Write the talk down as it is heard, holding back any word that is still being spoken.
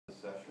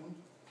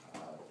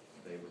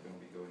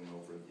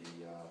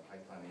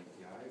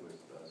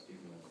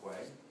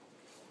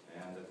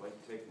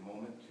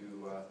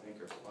thank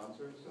our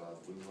sponsors,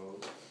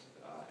 UTOSC,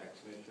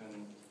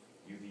 Xmission,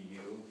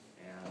 UVU,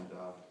 and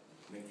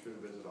make sure to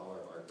visit all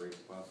our great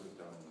sponsors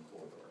down in the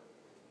corridor.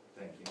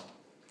 Thank you.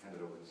 Hand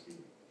it over to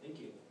Steve. Thank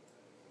you.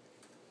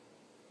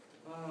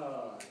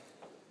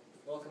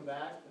 Welcome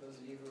back for those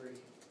of you who were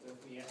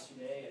with me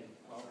yesterday, and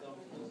welcome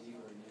for those of you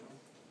who are new.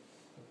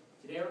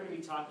 Today we're going to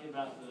be talking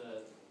about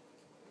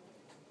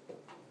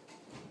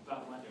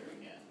Blender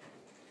again.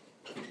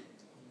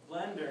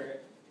 Blender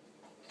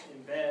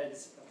embeds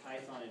a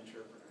Python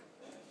interpreter.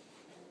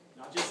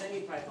 Not just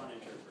any Python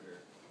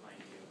interpreter,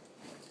 mind you.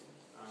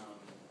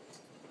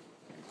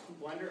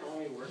 Blender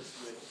only works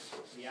with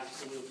the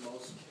absolute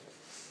most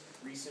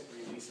recent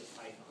release of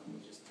Python,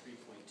 which is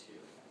 3.2.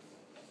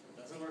 It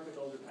doesn't work with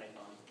older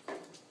Python,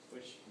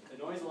 which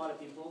annoys a lot of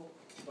people,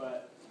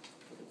 but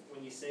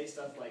when you say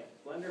stuff like,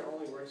 Blender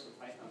only works with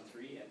Python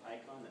 3 at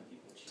PyCon, then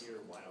people cheer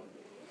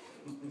wildly.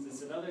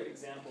 It's another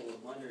example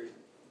of Blender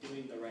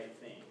doing the right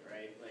thing,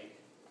 right? Like,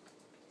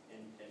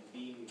 and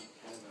being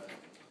kind of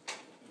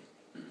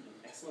an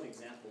excellent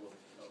example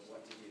of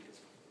what to do. Because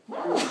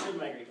everyone should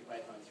migrate to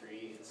Python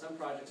 3, and some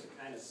projects are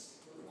kind of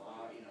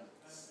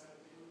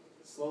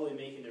slowly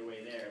making their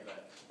way there,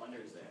 but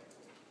Blender is there.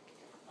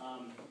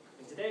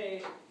 And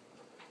today,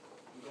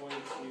 I'm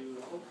going to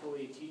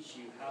hopefully teach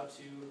you how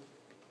to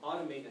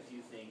automate a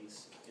few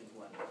things in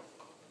Blender.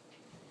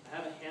 I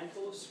have a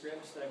handful of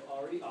scripts that I've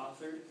already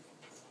authored.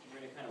 We're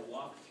going to kind of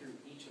walk through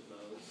each of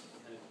those,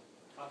 and kind of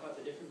talk about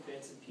the different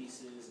bits and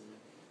pieces and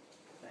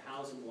the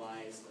hows and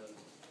whys of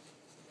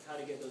how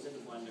to get those into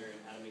Blender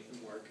and how to make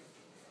them work.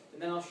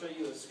 And then I'll show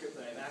you a script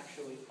that I've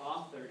actually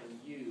authored and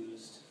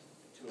used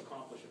to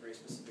accomplish a very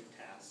specific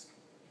task.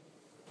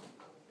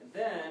 And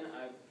then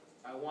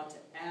I want to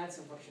add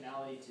some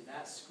functionality to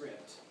that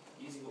script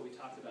using what we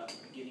talked about at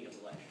the beginning of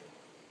the lecture.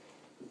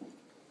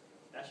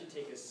 That should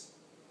take us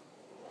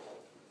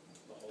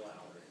the whole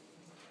hour,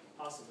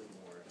 possibly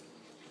more.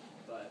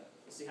 But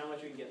we'll see how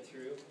much we can get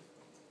through.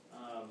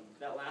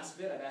 That last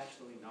bit I've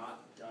actually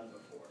not done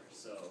before.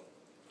 So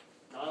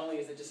not only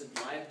is it just a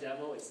live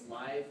demo, it's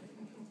live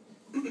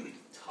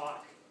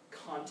talk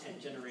content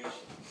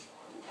generation.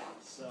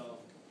 So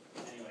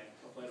anyway,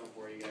 hopefully I don't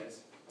bore you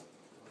guys.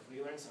 Hopefully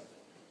you learned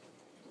something.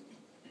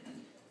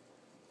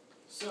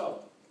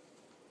 So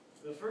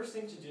the first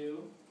thing to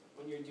do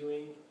when you're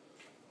doing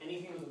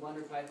anything with the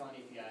Blender Python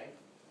API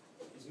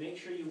is make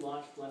sure you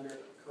launch Blender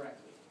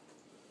correctly.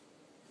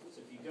 So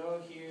if you go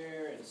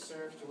here and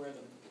search to where the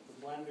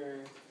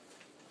Blender,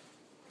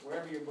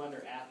 wherever your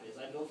Blender app is,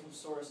 I go from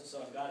source, and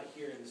so I've got it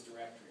here in this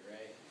directory,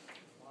 right?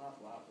 Blah,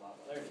 blah, blah,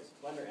 blah. There it is,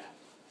 Blender app.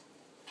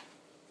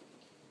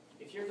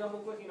 If you're double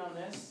clicking on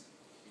this,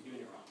 you're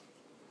doing it wrong.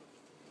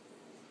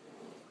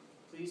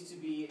 Please to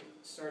be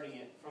starting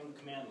it from the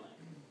command line.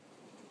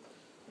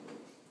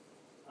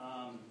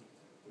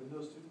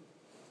 Windows 2?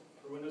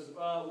 For Windows,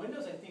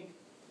 Windows I think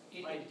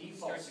by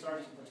default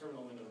starts with the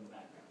terminal window in the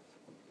background.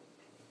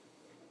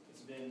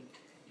 It's been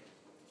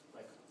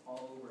like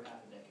all over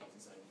half a decade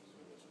since I've used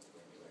Windows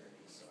with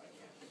regularity, so I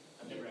can't.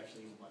 I've never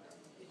actually used Blender on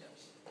it. It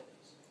does.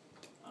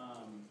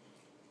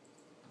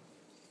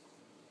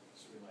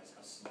 Just realized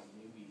how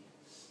snotty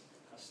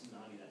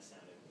that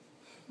sounded.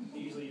 I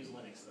usually use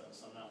Linux though,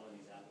 so I'm not one of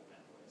these Apple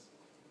fanboys.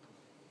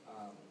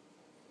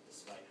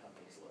 Despite how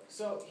things look.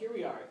 So here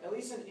we are, at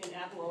least in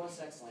Apple OS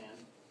X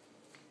land.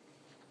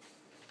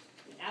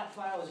 The app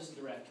file is just a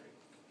directory.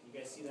 You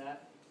guys see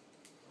that?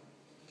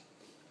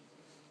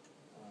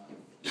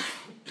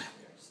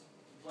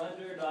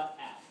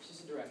 Blender.app. It's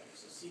just a directory.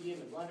 So cd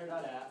into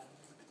blender.app.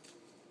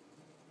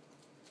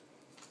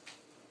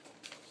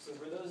 So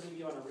for those of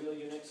you on a real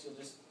Unix, you'll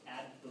just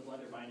add the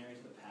Blender binary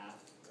to the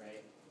path,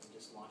 right? And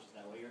just launch it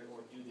that way,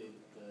 or do the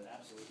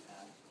absolute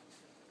path.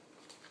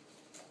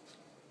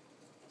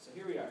 So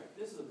here we are.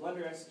 This is a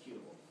Blender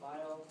executable.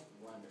 File,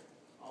 Blender.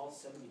 All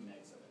 70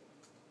 megs of it.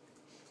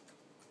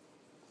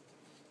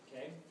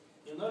 Okay?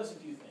 You'll notice a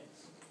few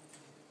things.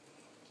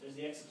 There's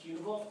the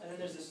executable, and then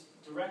there's this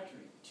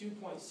directory,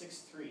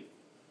 2.63.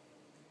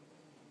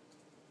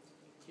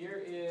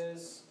 Here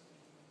is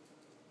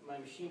my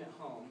machine at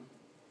home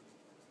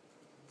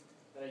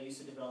that I used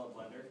to develop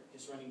Blender,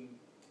 just running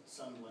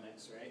some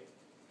Linux, right?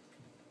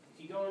 If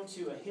you go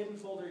into a hidden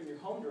folder in your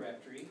home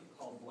directory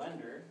called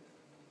Blender,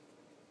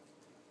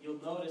 you'll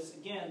notice,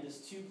 again, this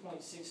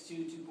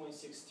 2.62,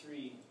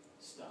 2.63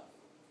 stuff.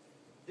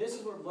 This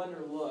is where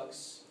Blender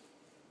looks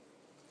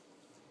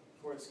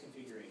for its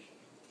configuration.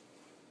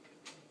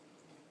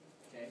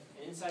 Okay,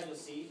 and inside you'll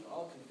see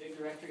all config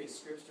directory, its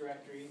scripts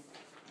directory,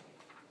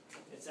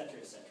 etc.,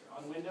 etc.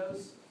 On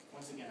Windows,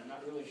 once again, I'm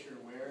not really sure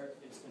where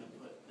it's going to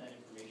put that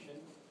information,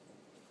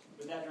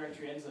 but that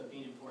directory ends up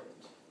being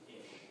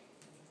important-ish.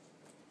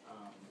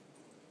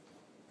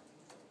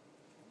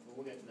 But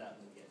we'll get to that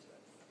when we get to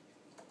it.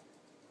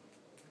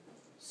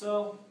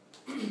 So,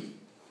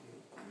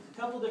 a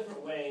couple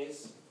different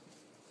ways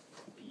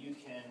that you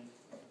can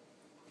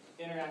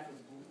interact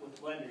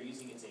with Blender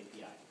using its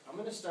API. I'm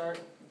going to start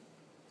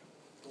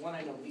the one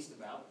I know least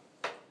about.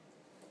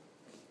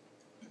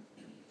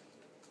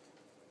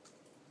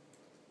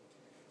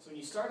 So when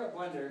you start up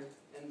Blender,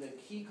 and the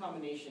key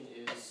combination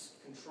is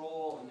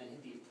Control and then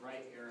hit the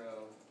right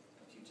arrow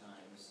a few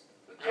times.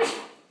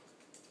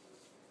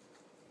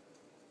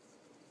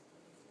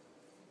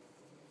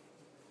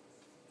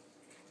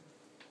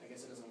 I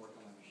guess it doesn't work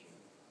on my machine.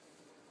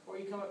 Or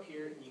you come up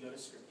here and you go to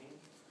Scripting.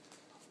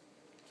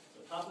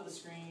 So top of the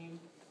screen,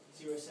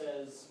 see where it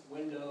says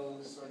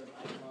Windows sort of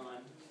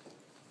icon,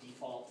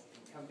 default,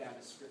 and come down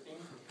to Scripting.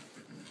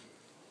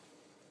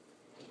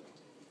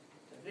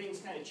 The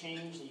things kind of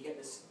change, and you get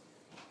this.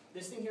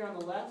 This thing here on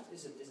the left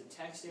is a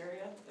text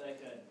area, like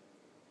a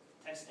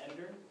text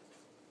editor,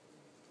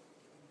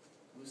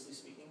 loosely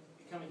speaking.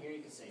 If you come in here,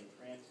 you can say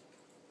print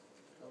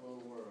hello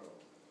world,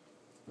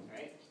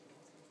 alright?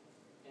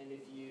 And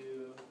if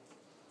you,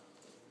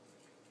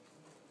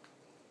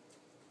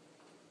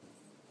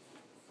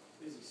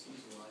 please excuse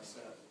me while I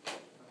set up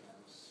my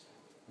mouse.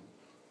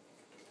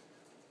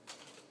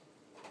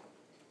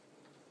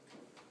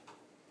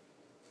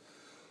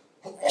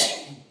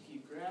 If you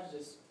grab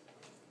this,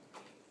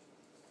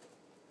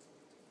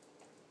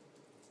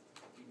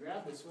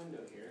 grab this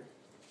window here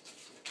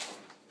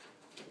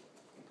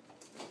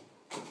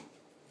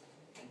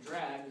and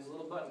drag, there's a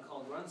little button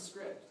called Run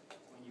Script.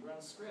 When you run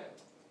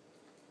Script,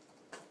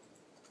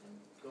 and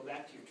go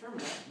back to your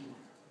terminal,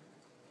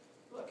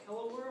 look,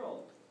 hello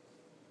world.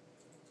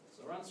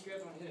 So run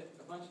Script, I'm going to hit it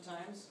a bunch of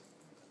times.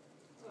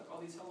 Look,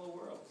 all these hello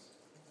worlds.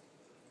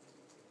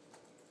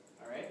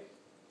 Alright?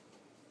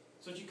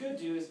 So what you could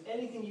do is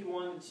anything you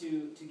wanted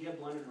to get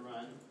Blender to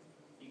run,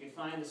 you can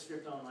find the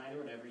script online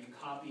or whatever, you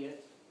copy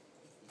it,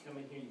 come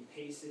in here, you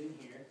paste it in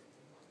here,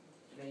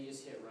 and then you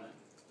just hit run.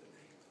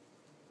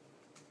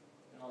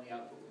 And all the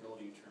output will go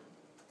to your terminal.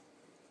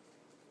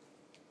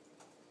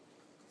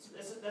 So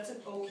that's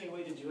an okay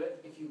way to do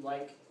it if you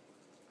like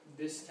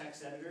this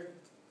text editor.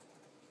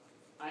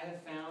 I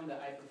have found that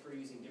I prefer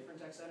using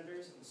different text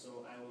editors, and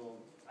so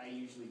I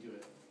usually do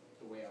it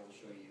the way I will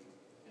show you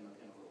in a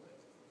little bit.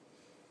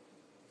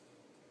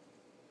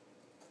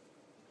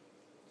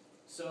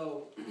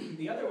 So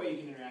the other way you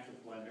can interact with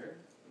Blender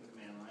in the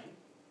command line,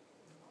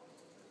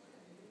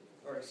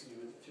 or excuse me,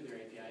 through their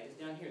API, is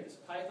down here, this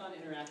Python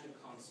Interactive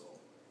Console.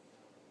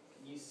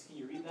 Can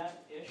you read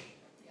that-ish?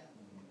 Yeah.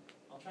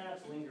 I'll try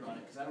not to linger on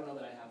it, because I don't know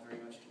that I have very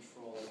much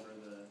control over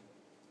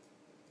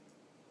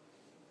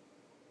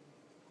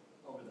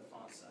the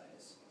font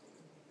size.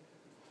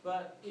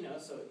 But, you know,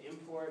 so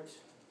import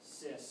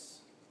sys,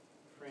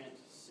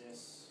 print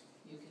sys.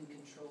 You can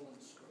control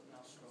and scroll,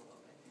 now scroll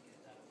up, I think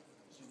that'll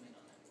zoom in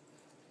on it.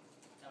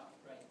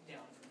 Right,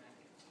 down for Mac.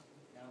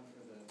 Down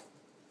for the...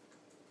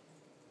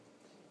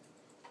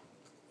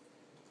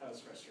 That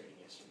was frustrating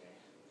yesterday.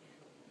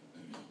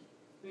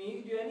 I mean,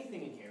 you can do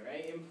anything in here,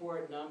 right?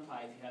 Import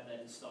NumPy if you have that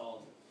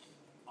installed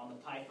on the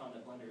Python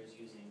that Blender is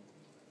using,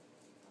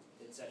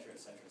 etc.,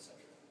 etc., etc.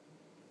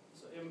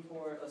 So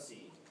import, let's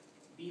see,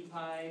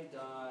 bpy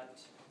dot,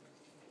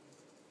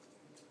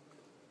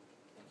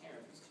 I can't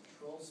remember if it's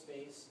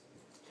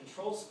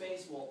control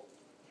space will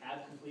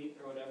tab complete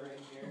or whatever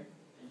in here,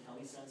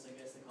 IntelliSense I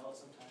guess they call it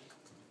sometimes.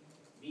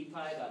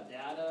 bpy dot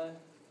data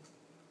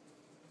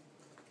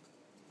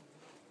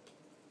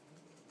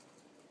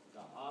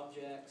dot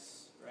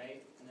objects,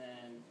 right? And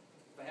then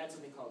if I had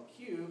something called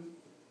cube,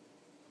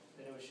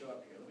 then it would show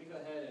up here. Let me go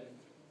ahead and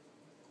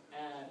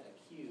add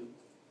a cube.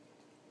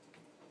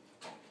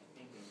 I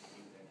think there's a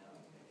cube there now.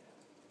 Okay, yeah.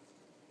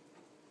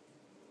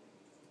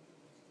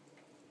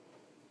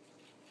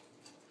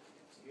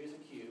 So here's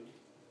a cube.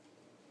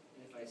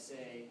 And if I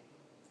say,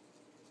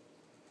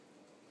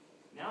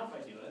 now if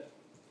I do it,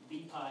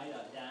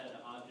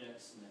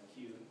 bpy.data.objects and then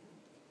cube,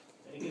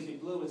 then it gives me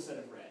blue instead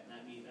of red,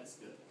 and that's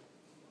good.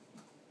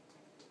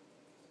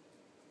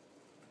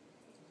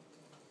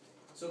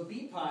 So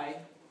bpy, I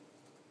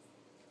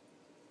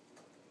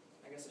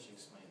guess I should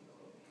explain it a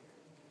little bit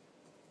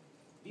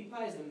here.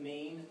 bpy is the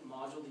main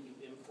module that you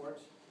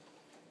import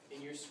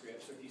in your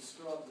script. So if you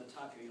scroll up to the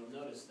top here, you'll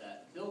notice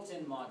that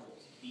built-in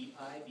modules,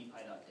 bpy,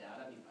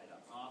 bpy.data,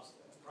 bpy.ops,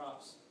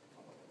 props.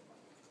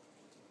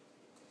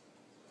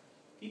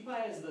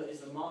 bpy is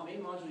the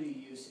main module you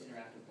use to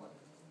interact with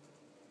Blender.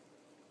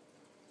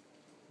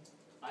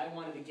 I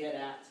wanted to get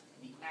at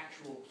the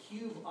actual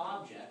cube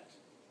object,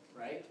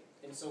 right?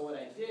 And so what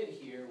I did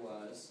here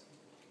was,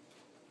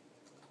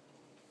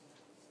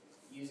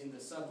 using the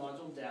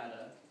submodule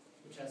data,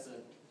 which has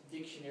a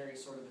dictionary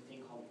sort of a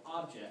thing called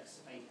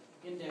objects, I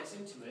index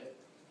into it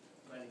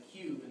by the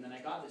cube, and then I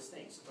got this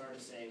thing. So if I were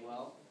to say,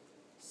 well,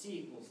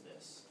 C equals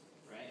this,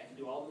 right? I can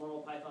do all the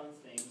normal Python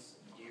things,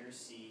 dir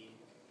C,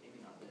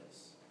 maybe not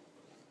this.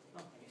 Oh,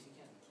 I guess you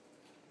can.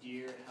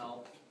 Dir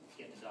help,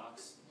 get the doc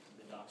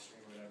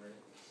string or whatever.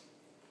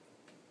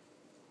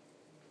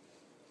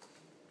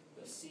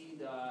 The C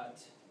dot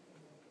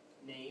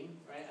name,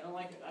 right? I don't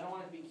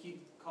want it to be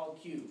called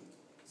cube.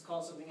 Let's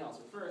call it something else.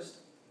 But first,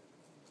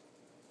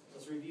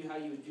 let's review how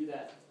you would do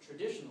that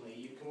traditionally.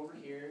 You'd come over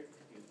here,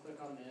 you would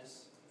click on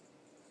this,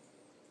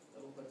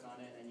 double click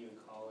on it, and you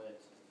would call it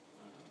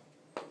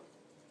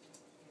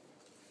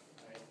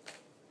right,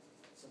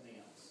 something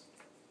else.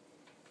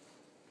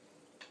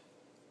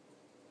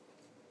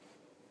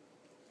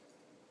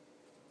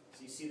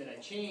 see that I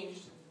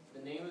changed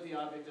the name of the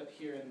object up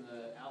here in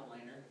the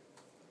outliner.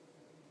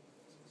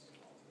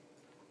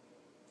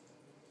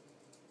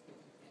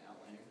 Yeah,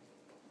 outliner.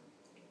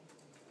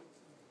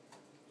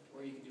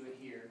 Or you can do it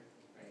here.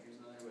 Right, here's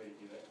another way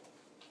to do it.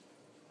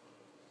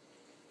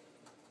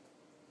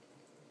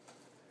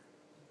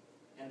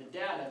 And the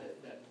data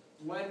that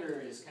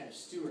Blender is kind of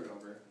steward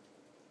over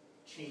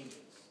changes.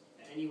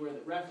 And anywhere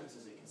that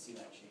references it can see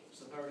that change.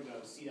 So if I were to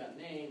go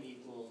c.name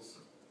equals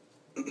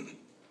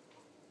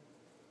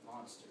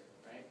monster,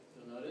 right?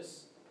 You'll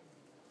notice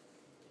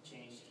it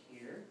changed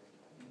here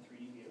in the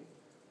 3D view.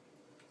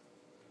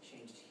 It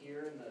changed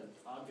here in the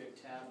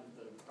object tab of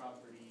the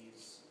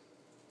properties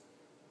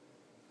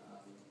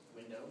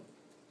window.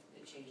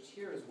 It changed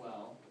here as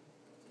well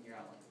in your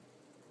outline.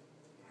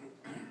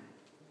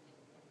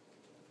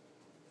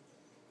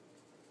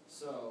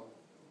 So,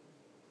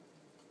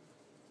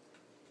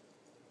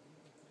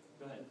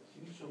 go ahead.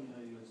 Can you show me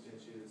how you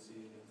instantiated C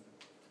again?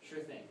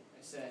 Sure thing.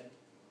 I said,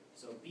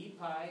 so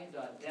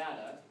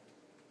bpy.data,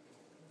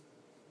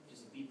 which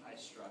is a bpy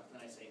struct,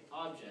 then I say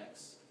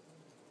objects,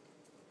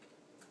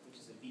 which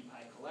is a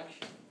bpy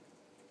collection.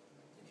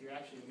 If you're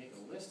actually make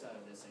a list out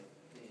of this, I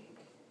think,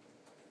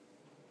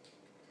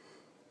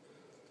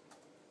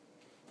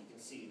 you can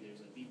see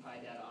there's a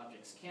bpy data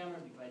objects camera,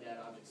 bpy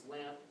data objects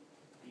lamp,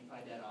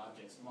 bpy data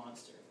objects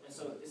monster. And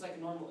so it's like a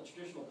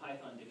traditional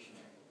Python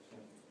dictionary.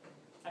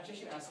 Actually, I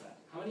should ask that.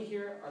 How many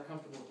here are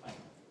comfortable with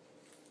Python?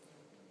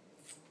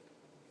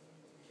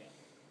 Okay,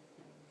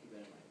 keep that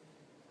in mind.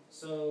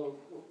 So,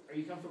 are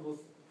you comfortable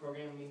with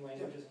programming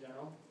languages in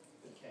general?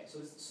 Okay,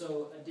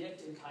 so a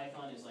dict in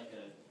Python is like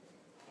a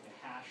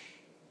hash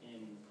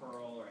in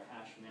Perl or a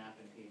hash map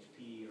in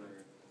PHP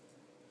or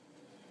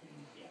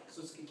yeah.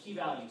 So it's a key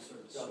value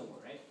sort of store,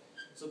 right?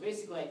 So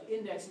basically, I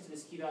index into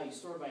this key value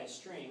stored by a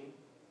string.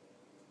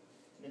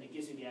 And then it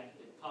gives me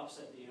it pops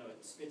up,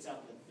 it spits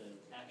out the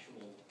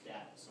actual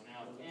data. So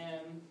now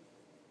M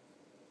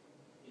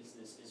is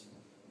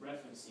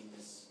referencing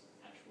this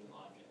actual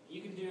object.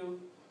 You can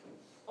do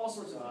all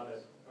sorts of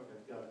things. Okay,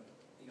 got it.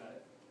 You got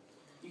it?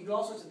 You can do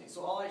all sorts of things.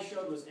 So all I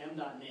showed was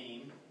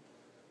m.name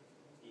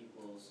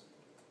equals,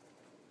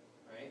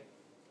 right?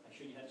 I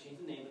showed you how to change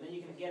the name, and then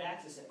you can get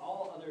access to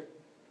all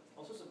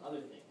sorts of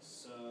other things.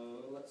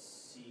 So let's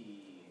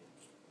see.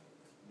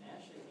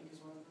 Mesh, I think, is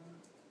one of them.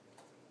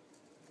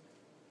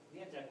 We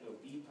have to go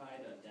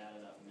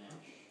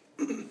bpy.data.mesh.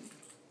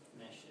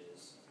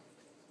 Meshes.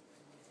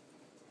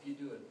 If you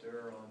do a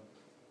dir on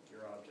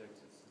your object,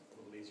 it's a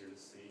little easier to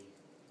see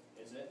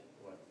Is it?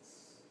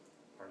 what's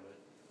part of it.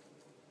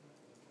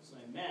 So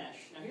my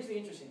mesh. Now here's the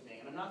interesting thing,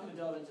 and I'm not going to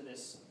delve into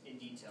this in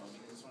detail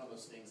because it's one of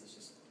those things that's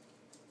just,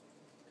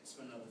 I could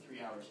spend another 3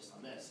 hours just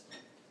on this.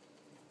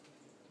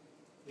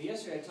 But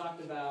yesterday I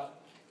talked about,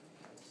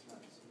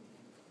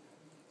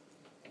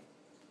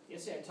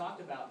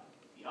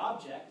 the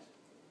object,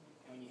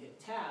 and when you hit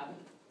tab,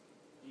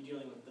 you're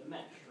dealing with the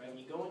mesh, right? When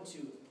you go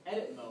into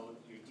edit mode,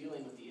 you're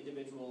dealing with the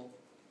individual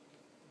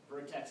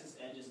vertexes,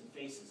 edges, and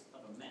faces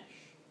of a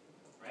mesh,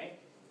 right?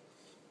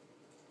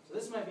 So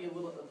this might be a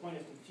point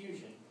of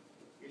confusion.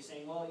 You're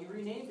saying, well, you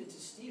renamed it to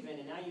Stephen,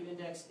 and now you've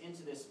indexed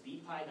into this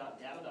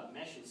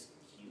bpy.data.meshes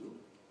queue.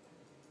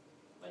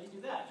 Why'd you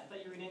do that? I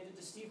thought you renamed it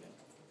to Stephen.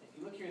 If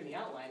you look here in the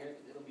outliner,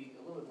 it'll be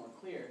a little bit more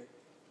clear.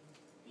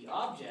 The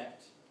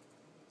object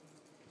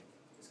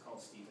is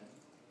called Stephen.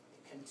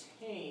 It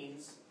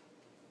contains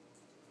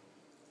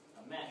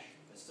a mesh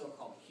that's still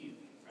called Q,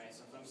 right?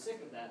 So if I'm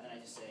sick of that, then I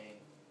just say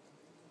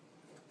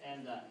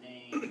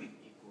m.name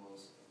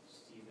equals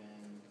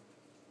Stephen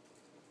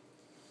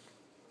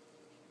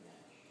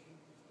mesh.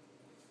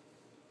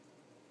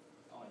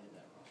 Oh, I did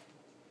that wrong.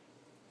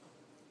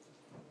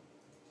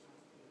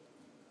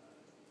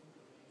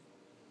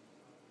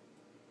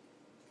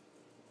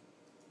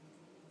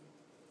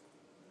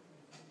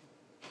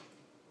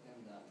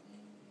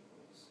 M.name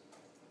equals.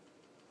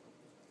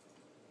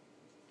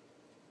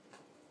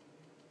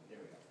 There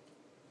we go.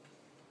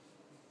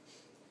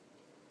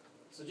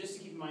 So just to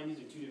keep in mind, these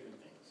are two different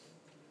things.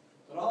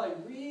 But all I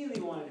really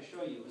wanted to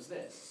show you was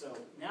this. So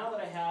now that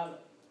I have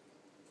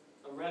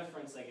a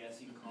reference, I guess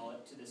you can call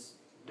it, to this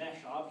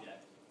mesh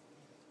object,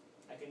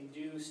 I can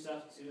do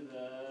stuff to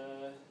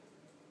the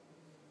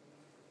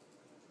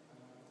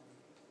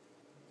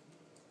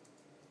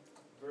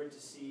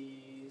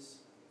vertices,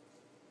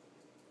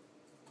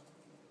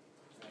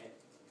 right?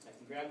 I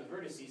can grab the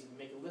vertices and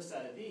make a list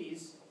out of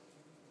these.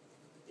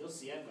 You'll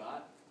see I've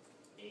got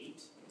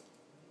 8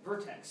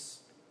 vertex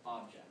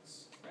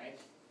objects, right?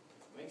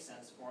 Makes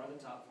sense. 4 on the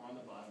top, 4 on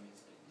the bottom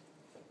makes sense.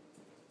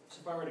 So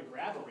if I were to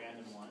grab a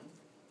random one,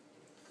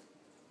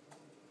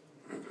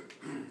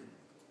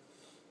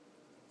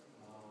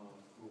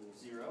 Cool.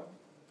 0.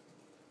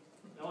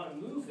 I want to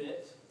move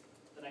it,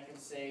 then I can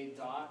say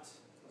dot,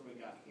 what do we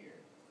got here?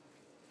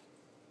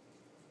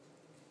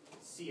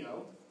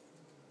 CO,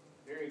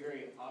 very,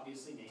 very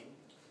obviously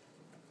named,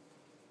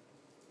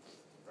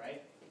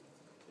 right?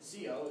 The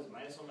CO is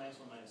 -1, -1,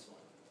 -1.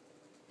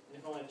 And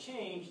if I want to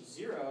change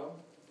 0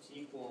 to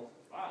equal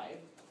 5,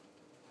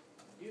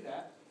 do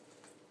that.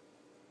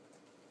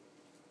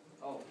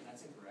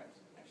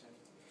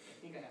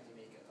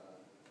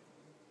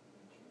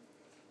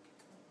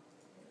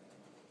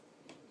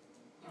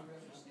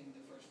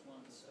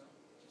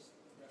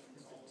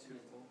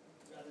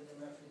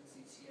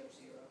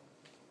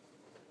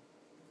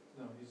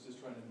 It's just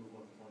trying to move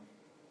one from one.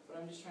 But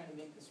I'm just trying to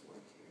make this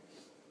work here.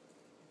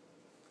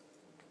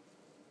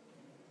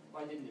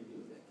 Why didn't it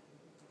move it?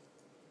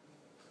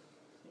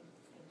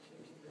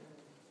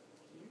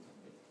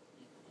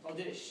 Oh,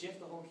 did it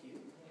shift the whole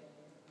cube?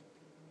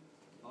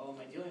 Oh, am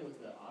I dealing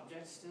with the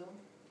object still?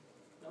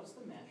 No, it's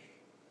the mesh.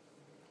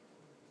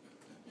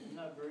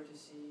 Not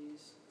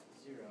vertices,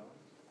 0.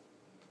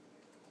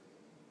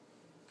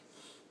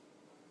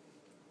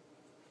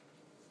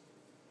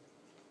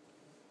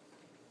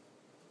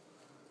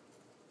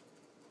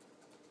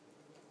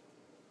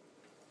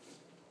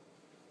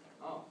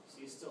 Oh,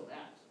 see, it's still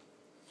that.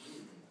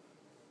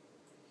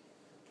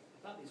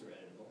 I thought these were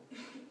editable.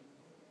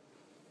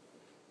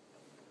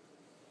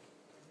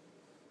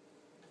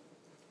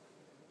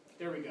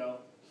 There we go.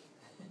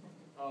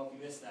 Oh, if you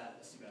missed that,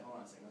 that's too bad. Hold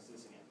on a second, let's do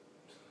this again.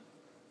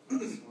 -1,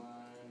 -1,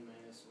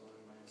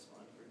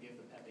 -1. Forgive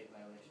the Pep 8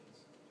 violations.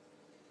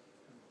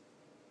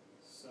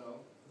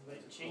 So,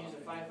 let's change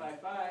to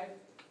 555.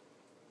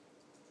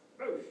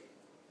 Boosh!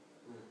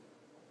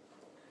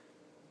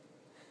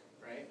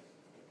 Right?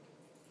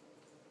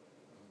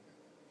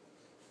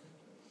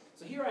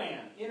 So here I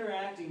am,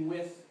 interacting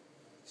with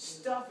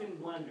stuff in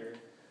Blender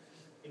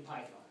in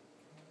Python.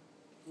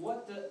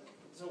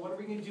 So what are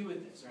we going to do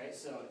with this, right?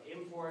 So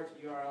import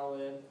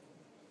urllib,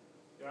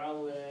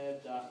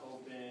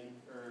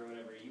 urllib.open, or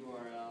whatever,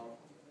 URL,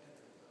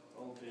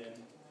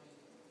 open,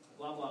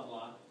 blah, blah,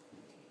 blah,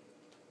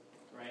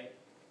 right?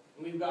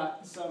 And we've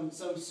got some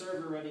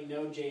server running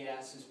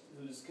Node.js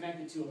who's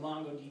connected to a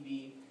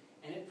MongoDB,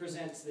 and it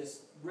presents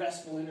this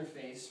RESTful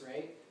interface,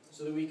 right?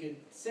 So that we could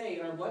say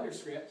in our Blender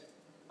script,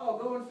 oh,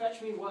 go and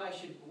fetch me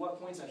what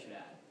points I should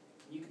add.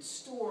 You could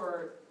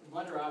store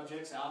Blender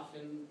objects off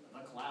in the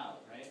cloud,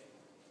 right?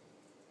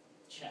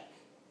 Check.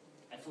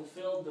 I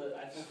fulfilled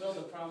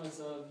the promise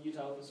of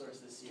Utah Open Source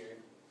this year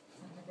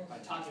by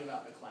talking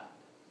about the cloud.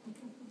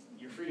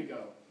 You're free to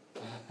go.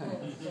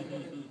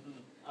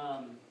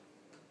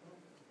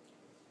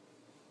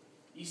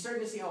 You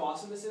starting to see how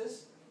awesome this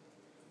is?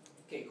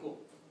 Okay, cool.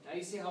 Now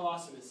you see how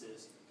awesome this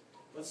is.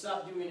 Let's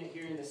stop doing it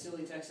here in the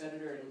silly text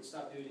editor and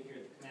stop doing it here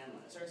at the command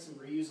line. Let's start some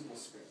reusable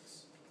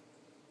scripts.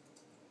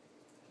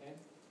 Okay?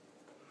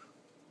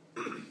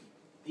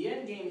 The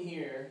end game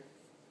here,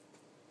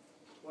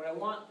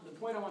 the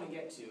point I want to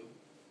get to,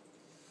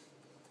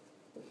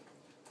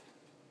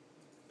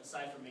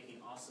 aside from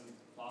making awesome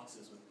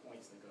boxes with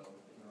points that go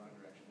in the wrong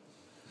direction,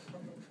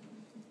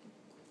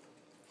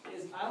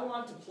 is I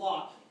want to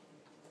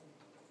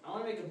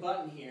make a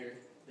button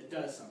here that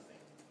does something.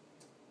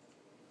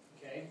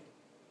 Okay?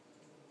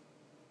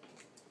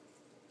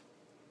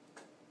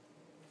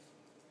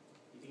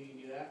 You think you can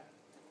do that?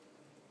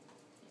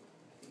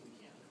 I think we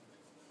can.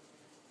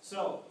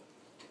 So,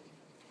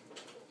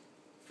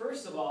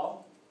 first of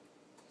all,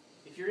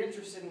 if you're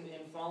interested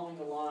in following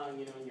along,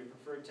 in your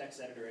preferred text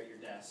editor at your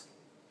desk,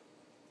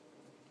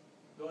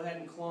 go ahead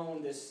and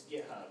clone this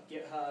GitHub.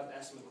 GitHub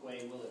S.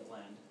 McQuay Will It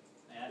Blend.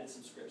 I added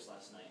some scripts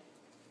last night.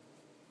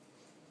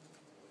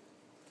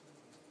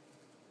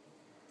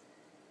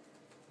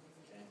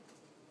 Okay.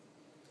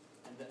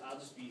 And I'll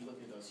just be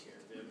looking at those here.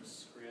 Vim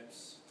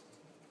scripts.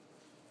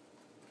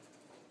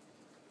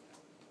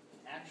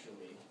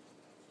 Actually,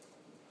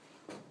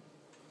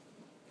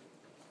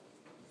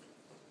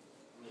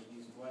 I'm going to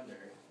use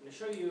Blender. I'm going to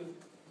show you,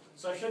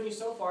 so I've shown you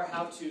so far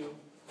how to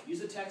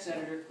use a text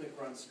editor, click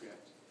Run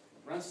Script.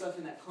 Run stuff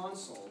in that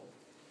console.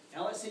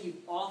 Now let's say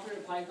you've authored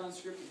a Python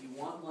script that you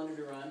want Blender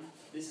to run.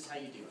 This is how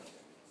you do it.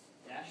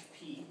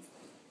 -P,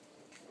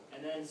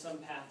 and then some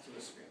path to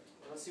a script.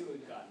 Let's see what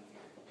we've got in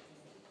here.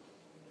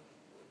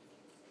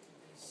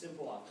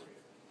 Simple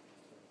operator.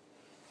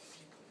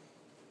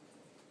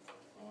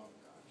 Oh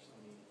gosh, let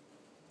me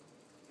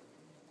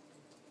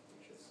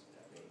make sure this is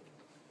Pep 8.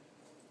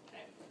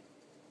 Okay.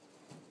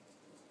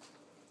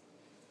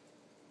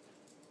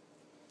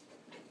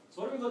 So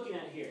what are we looking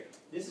at here?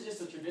 This is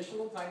just a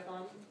traditional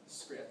Python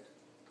script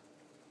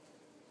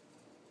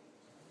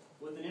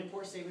with an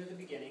import statement at the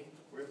beginning.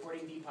 We're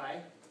importing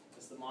dpy.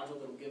 That's the module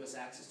that will give us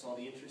access to all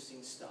the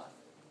interesting stuff.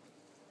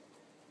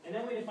 And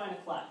then we define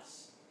a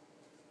class.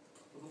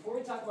 But before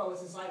we talk about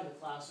what's inside of the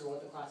class or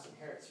what the class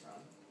inherits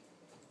from,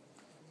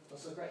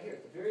 let's look right here.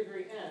 At the very,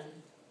 very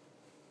end,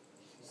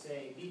 we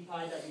say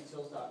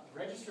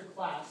dpy.utils.register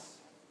class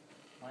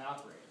my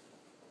operator.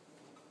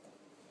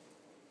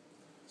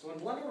 So when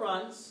Blender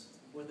runs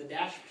with the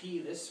 -P,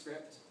 this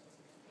script,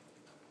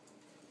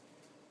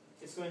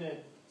 it's going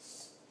to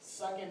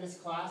suck in this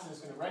class and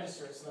it's going to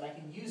register it so that I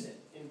can use it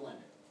in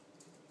Blender.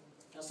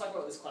 Now let's talk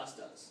about what this class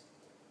does.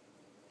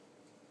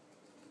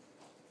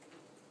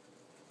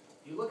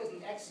 You look at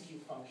the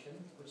execute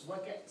function, which is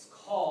what gets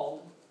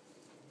called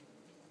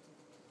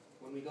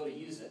when we go to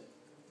use it.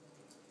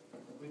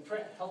 We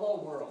print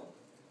hello world.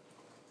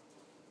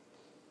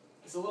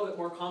 It's a little bit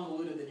more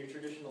convoluted than your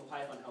traditional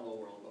Python hello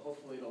world, but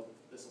hopefully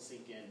this will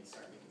sink in and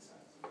start making sense.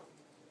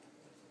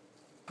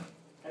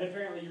 And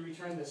apparently you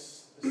return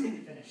this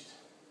finished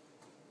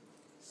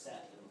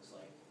set, it looks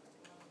like.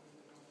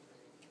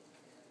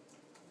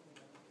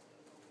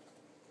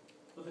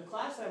 But the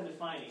class that I'm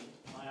defining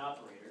my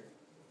operator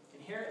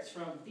inherits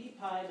from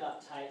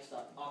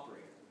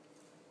bpi.types.operator.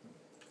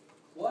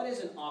 What is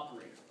an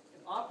operator?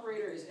 An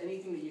operator is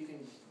anything that you can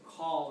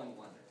call in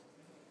Blender.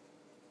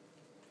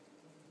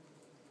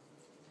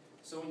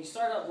 So when you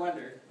start up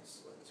Blender,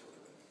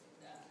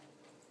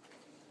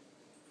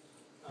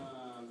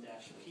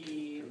 dash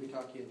P. Can we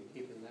talk you into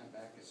keeping that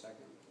back a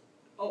second?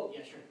 Oh,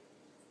 yeah, sure.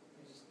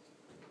 You're just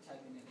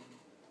typing it in.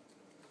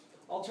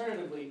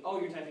 Alternatively, oh,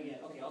 you're typing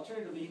it. Okay.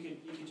 Alternatively, you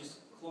could just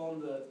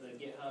clone the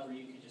GitHub, or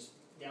you could just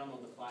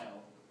download the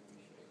file.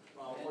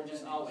 Well, or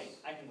just I'll wait.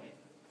 I can wait.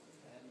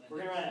 We're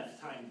gonna run out of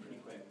time pretty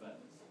quick,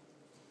 but.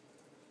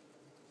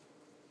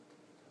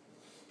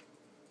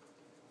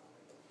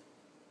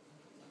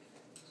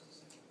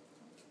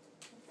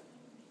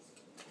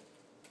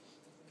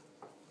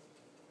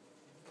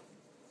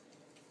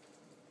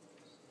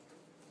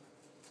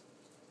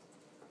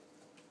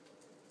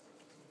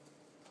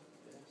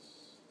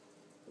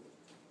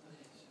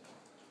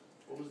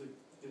 What was the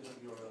GitHub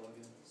URL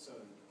again? So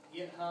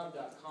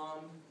github.com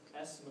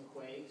Stephen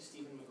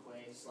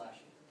McQuay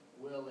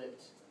 /willitblend.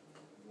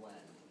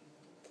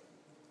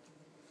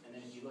 And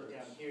then if you look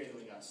down here, then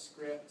we got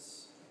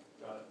scripts,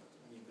 Got it.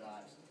 and you've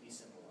got these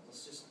simple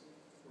ones.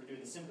 We're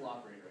doing the simple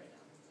operator right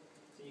now.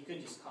 So you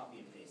could just copy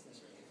and paste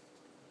this right here.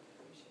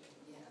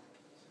 Yeah,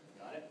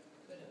 Got it?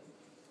 could have.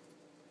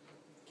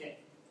 Okay,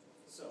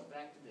 so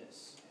back to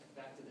this.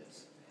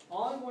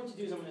 All I'm going to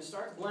do is I'm going to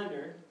start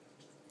Blender.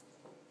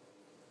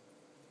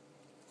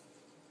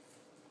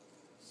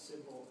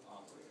 Simple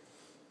operator.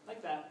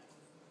 Like that.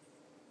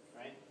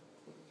 Right?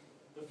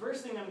 The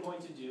first thing I'm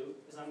going to do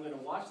is I'm going to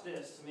watch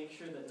this to make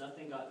sure that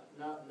nothing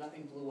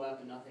blew up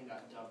and nothing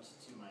got dumped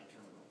to my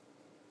terminal.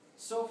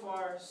 So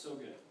far, so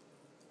good.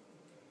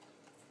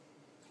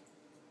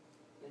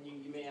 Then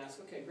you may ask,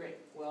 okay, great.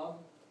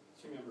 Well,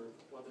 let's remember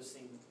what this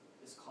thing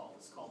is called.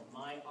 It's called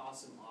my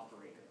awesome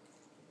operator.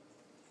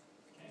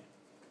 Okay.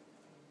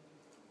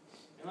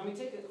 And let me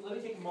take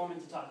a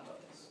moment to talk about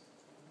this.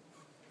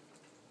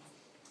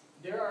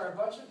 There are a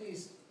bunch of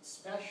these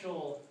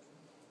special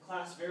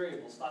class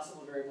variables,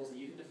 classical variables that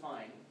you can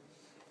define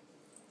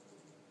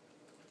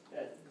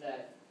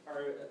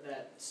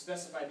that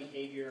specify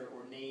behavior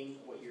or name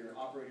what your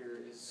operator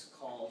is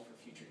called for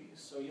future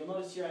use. So you'll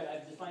notice here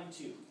I've defined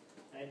two.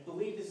 And I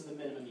believe this is the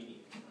minimum you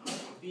need.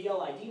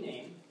 BLID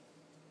name.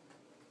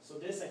 So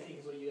this I think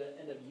is what you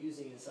end up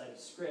using inside of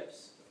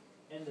scripts.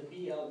 And the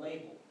BL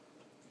label.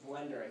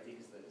 Blender I think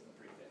is the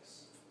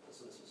prefix.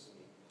 So this was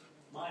me.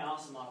 My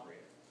awesome operator.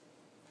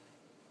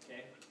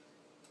 Okay.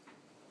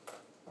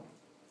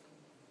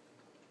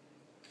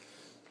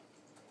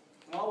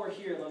 While we're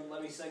here, let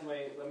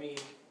me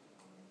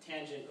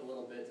tangent a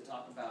little bit to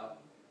talk about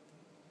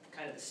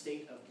kind of the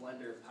state of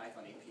Blender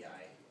Python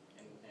API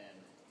and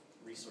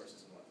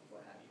resources and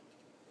what have you.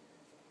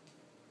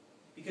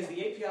 Because the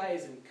API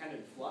is in kind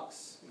of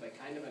flux. By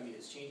kind of, I mean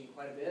it's changing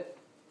quite a bit.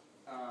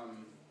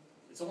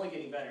 It's only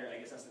getting better, I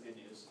guess that's the good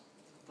news.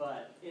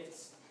 But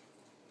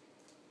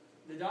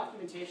the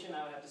documentation,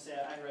 I would have to say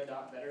I read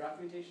better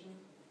documentation,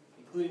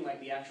 including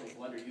like the actual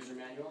Blender user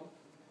manual.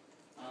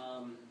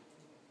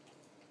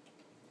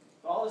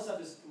 But all this stuff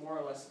is more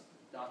or less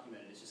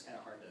documented. It's just kind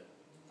of hard to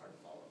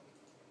follow.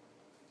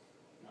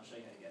 And I'll show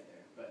you how to get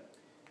there. But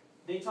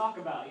they talk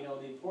about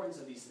the importance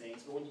of these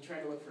things. But when you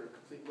try to look for a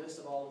complete list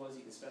of all the ones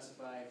you can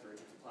specify for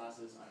different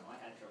classes, I don't know. I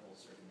had trouble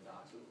searching the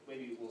docs. But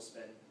maybe we'll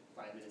spend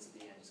 5 minutes at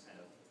the end just kind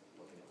of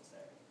looking at what's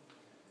there.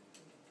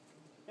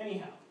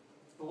 Anyhow,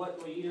 but what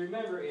you need to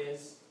remember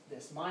is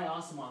this my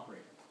awesome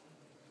operator.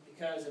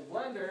 Because in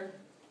Blender,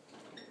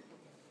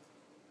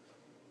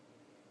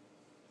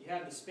 you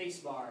have the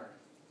spacebar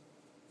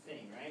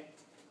thing, right?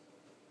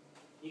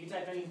 You can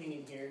type anything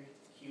in here,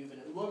 cube, and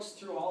it looks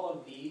through all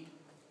of the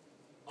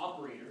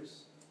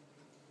operators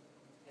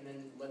and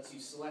then lets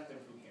you select them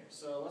from here.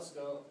 So let's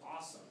go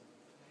awesome.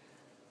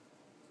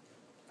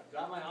 I've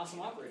got my awesome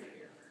operator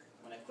here.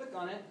 When I click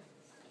on it,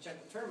 I check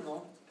the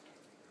terminal.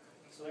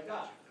 So I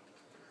got.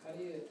 How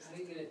do you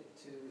get it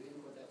to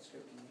input that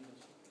script and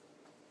use?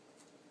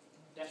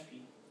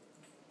 -P.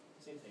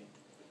 Same thing.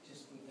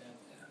 Just leave that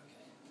there,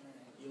 okay.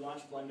 Alright. You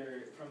launch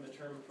Blender from the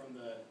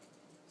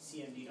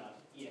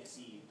cmd.exe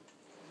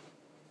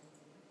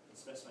and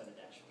specify the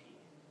 -P.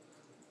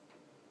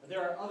 But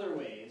there are other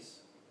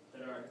ways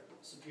that are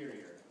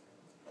superior.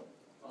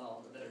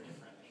 Well, that are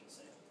different, I should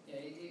say. Yeah,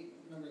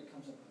 remember it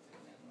comes up with the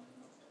command line.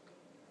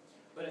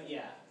 But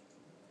yeah.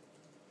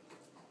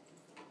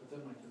 But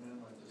then my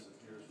command line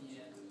disappears. for some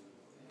Yeah. reason.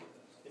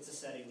 It's a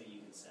setting that you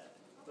can set.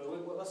 But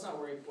let's not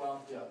worry.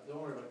 Well, Yeah,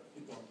 don't worry about it.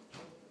 Keep going.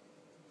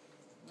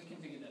 We can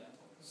figure that out.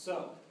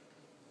 so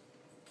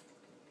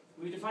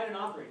we defined an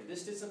operator.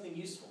 This did something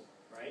useful,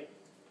 right?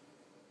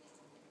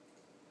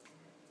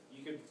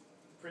 You could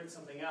print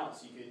something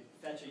else. You could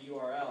fetch a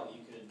URL.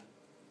 You could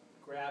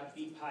grab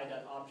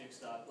bpi.objects.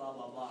 Blah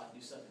blah blah. And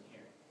do something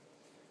here.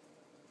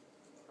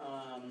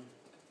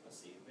 Let's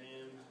see.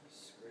 Vim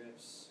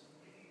scripts.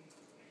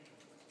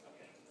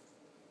 Okay.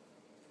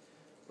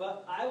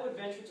 But I would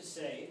venture to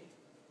say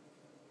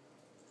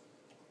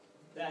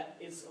that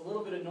it's it's a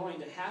little bit annoying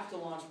to have to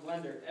launch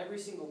Blender every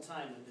single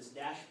time with this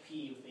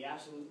 -P with the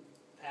absolute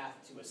path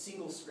to a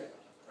single script,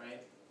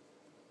 right?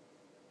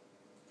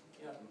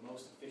 You know, the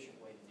most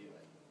efficient way to do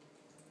it.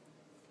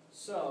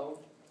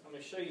 So, I'm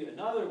going to show you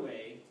another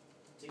way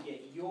to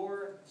get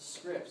your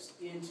scripts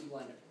into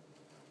Blender.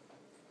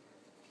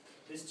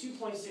 This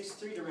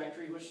 2.63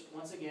 directory, which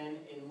once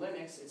again in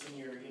Linux, it's in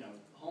your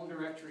home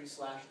directory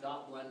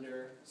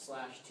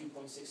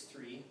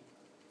 /.blender/2.63,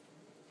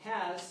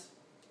 has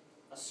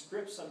a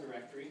script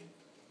subdirectory.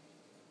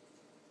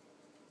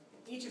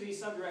 Each of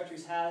these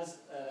subdirectories has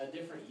a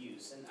different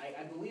use, and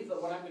I believe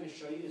that what I'm going to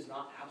show you is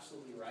not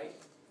absolutely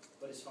right,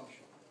 but is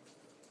functional.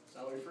 So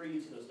I'll refer you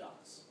to those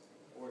docs,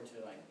 or to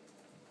like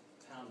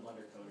pound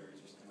Blender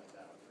coders or something like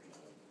that on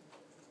Freenode.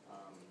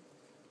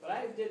 But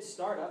I did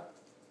startup,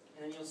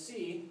 and then you'll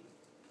see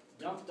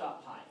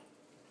dump.py.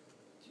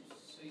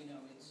 Just so you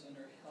know, it's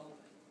under help,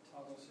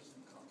 toggle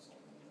system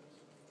console windows.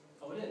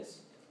 Oh, it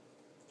is?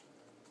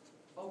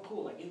 Oh,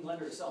 cool, like in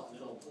Blender itself, and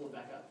it'll pull it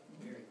back up.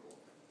 Very cool.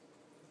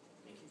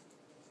 Thank you.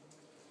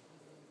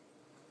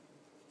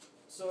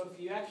 So if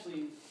you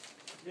actually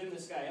dim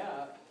this guy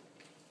up,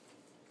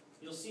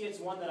 you'll see it's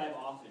one that I've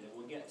authored, and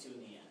we'll get to in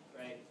the end,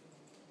 right?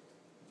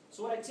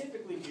 So what I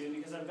typically do,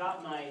 because I've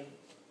got my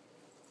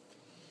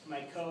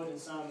code in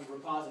some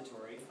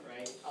repository,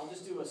 right, I'll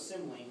just do a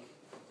symlink.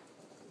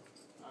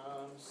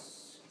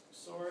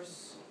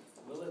 Source,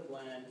 will it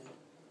blend?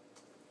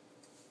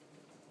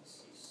 Let's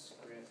see,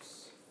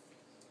 scripts.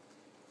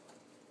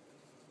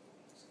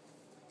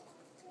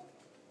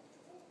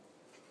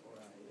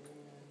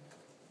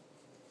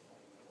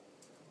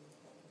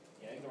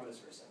 Yeah, ignore this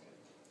for a second.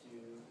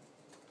 Do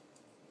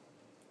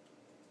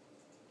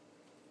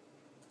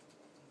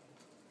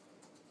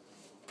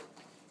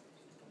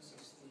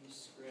 60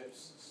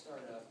 scripts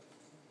startup.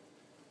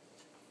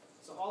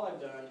 So all I've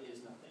done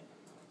is nothing.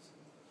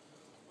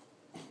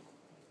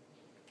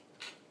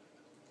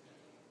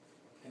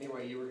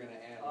 Anyway, you were gonna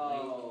add a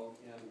Oh.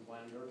 link in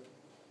Blender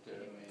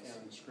Anyways.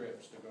 and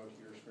scripts to go to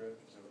your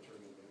script, is that what you're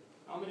gonna do?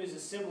 I'm going to use a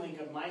symlink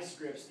of my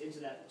scripts into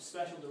that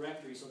special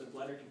directory so that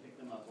Blender can pick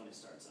them up when it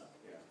starts up.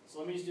 Yeah. So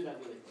let me just do that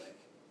really quick.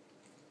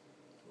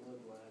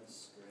 Blend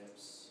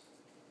scripts.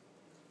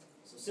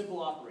 So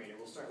simple operator,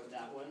 we'll start with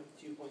that one.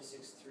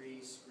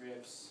 2.63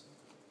 scripts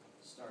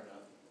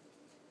startup.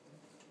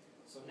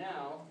 So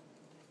now,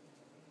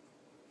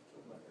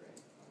 Blender,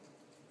 right?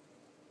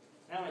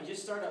 Now I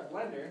just start up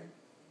Blender.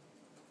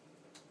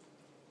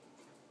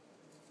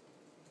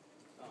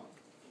 Oh,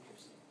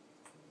 interesting.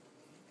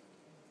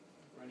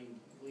 Running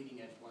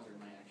bleeding edge Blender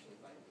might actually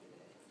bite me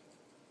today.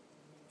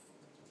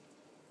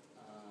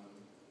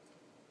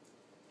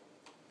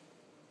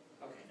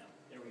 Okay, no,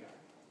 there we are.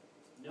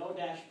 No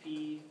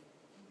 -P,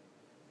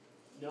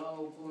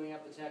 no pulling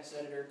up the text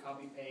editor,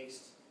 copy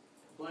paste.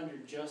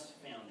 Blender just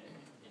found it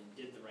and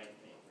did the right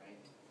thing, right?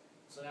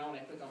 So now when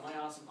I click on my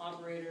awesome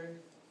operator,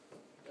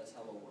 it does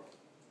hello world.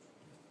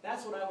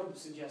 That's what I would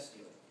suggest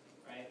doing,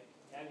 right?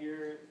 Have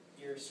your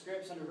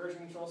scripts under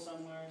version control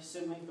somewhere,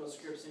 symlink those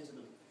scripts into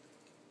the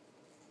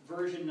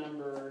version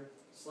number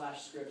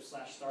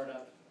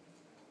 /script/startup,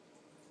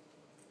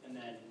 and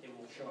then it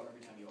will show up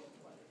every time you open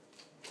Blender.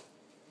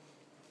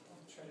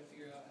 I'll try to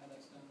figure out how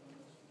that's done on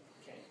those.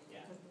 Okay,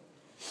 yeah.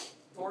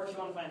 Or if you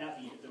want to find out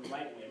the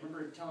right way. I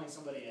remember telling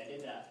somebody I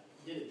did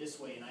it this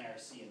way in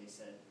IRC, and they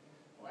said,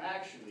 well,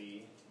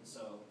 actually, and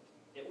so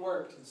it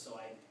worked, and so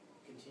I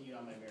continued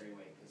on my merry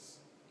way because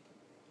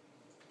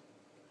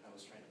I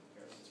was trying to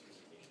prepare for this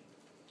presentation.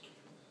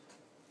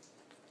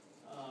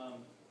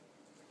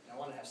 I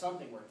wanted to have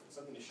something working,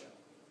 something to show.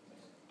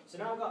 So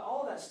now I've got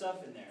all that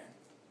stuff in there.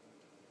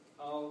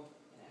 Oh,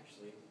 and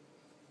actually,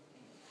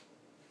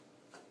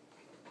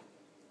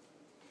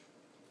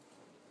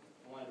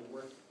 I wanted to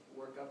work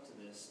up to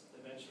this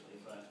eventually,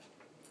 but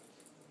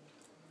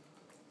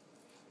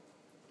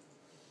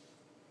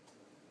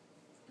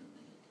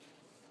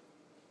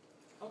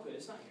oh good,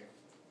 it's not here.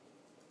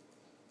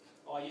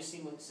 Oh, I just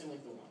symlinked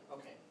the one.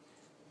 Okay.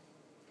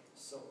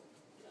 So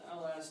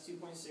ls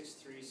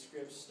 2.63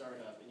 script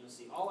startup, and you'll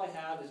see all I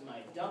have is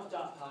my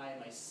dump.py,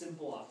 my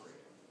simple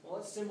operator. Well,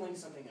 let's symlink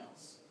something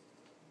else.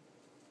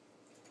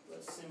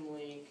 Let's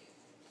symlink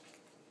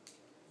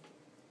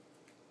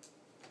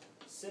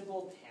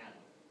simple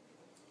panel.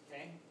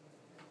 Okay?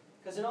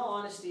 Because in all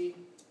honesty,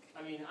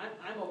 I mean,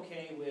 I'm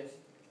okay with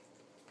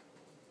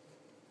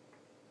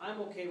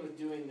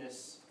doing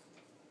this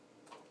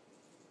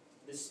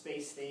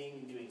space thing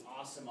and doing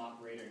awesome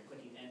operator and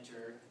clicking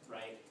enter,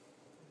 right?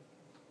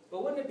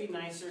 But wouldn't it be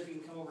nicer if you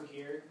can come over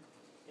here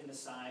in the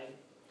side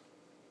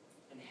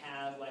and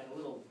have like a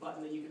little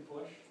button that you could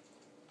push?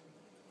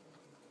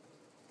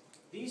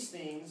 These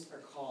things are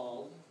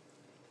called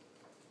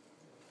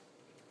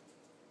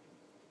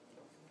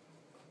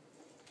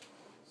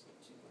so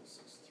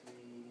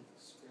 2.63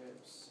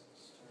 scripts,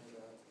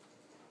 startup,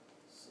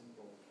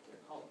 simple.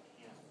 They're called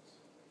panels.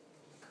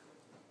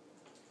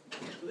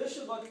 So this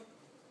should look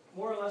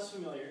more or less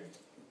familiar.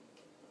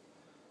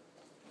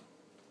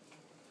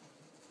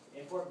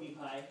 Import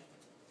bpy.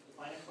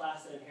 Define a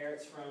class that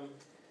inherits from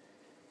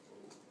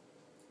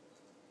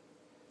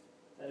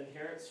that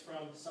inherits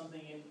from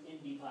something in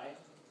BPy.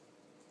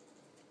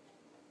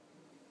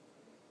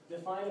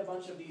 Define a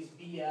bunch of these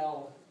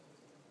BL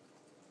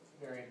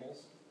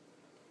variables.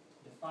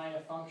 Define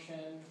a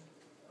function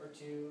or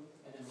two,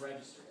 and then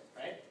register it,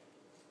 right?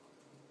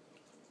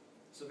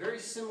 So very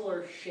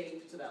similar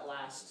shape to that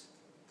last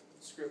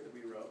script that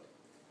we wrote.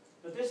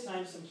 But this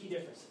time, some key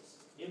differences.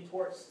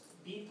 Imports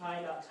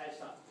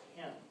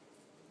bpy.types.pen.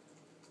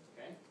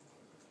 Okay?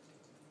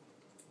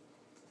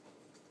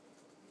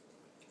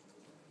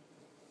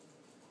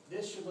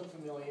 This should look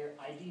familiar.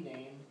 ID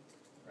name,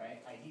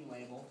 right? ID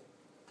label.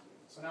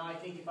 So now I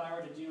think if I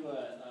were to do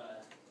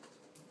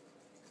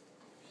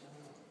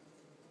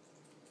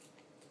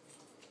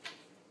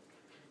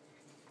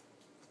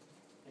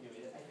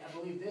anyway, I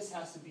believe this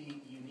has to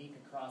be unique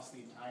across the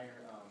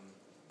entire.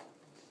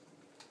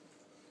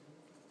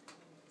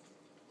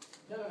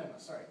 No,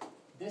 sorry.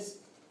 This.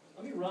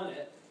 Let me run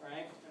it,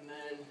 right, and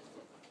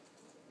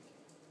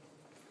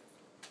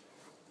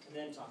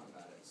then talk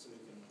about it, so we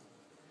can.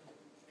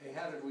 Hey,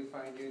 how did we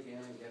find you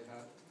again in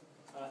GitHub?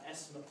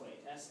 SMcQuay,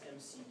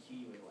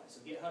 SMCQUAY.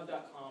 So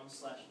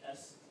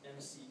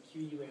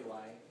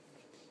github.com/SMCQUAY.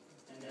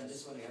 And then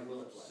this one here will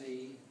look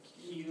like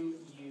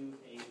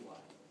QUAY.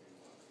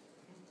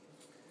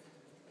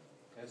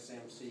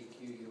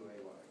 SMCQUAY.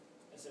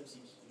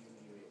 SMCQUAY.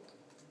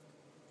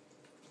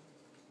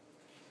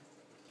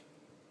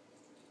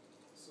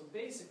 So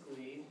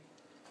basically,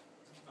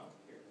 oh,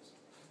 here it is.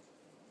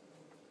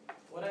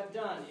 What I've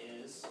done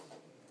is,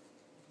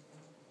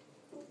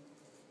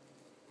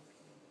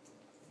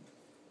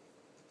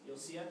 you'll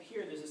see up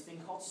here, there's this thing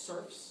called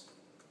serfs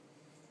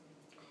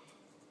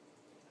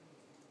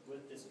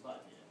with this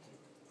button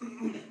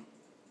in it.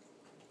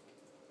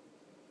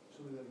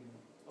 Show me that again.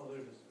 Oh, there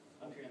it is.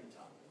 Up here in the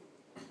top.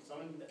 So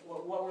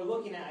what we're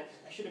looking at,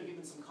 I should have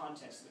given some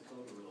context to the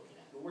code we're looking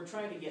at, but we're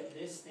trying to get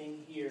this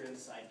thing here in the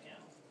side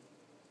panel.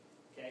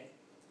 Okay?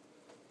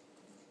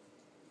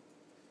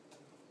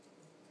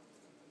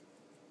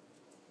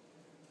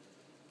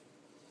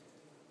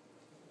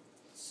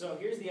 So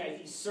here's the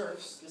ID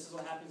serfs. This is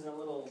what happens in a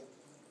little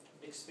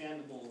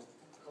expandable,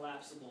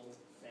 collapsible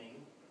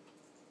thing.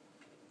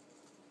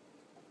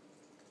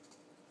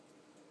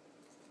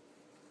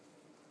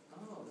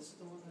 Oh, this is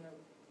the one that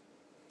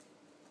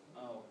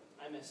oh,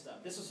 I messed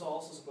up. This was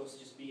also supposed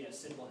to just be a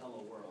simple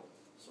hello world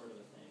sort of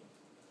a thing.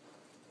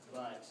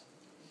 But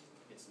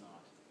it's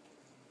not.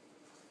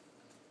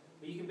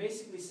 But you can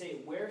basically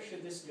say, where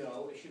should this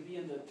go? It should be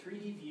in the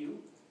 3D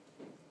view.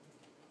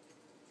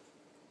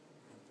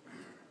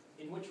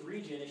 In which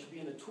region? It should be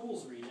in the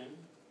tools region.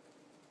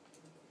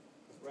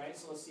 Right,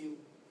 so let's see,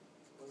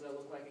 what does that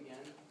look like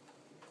again?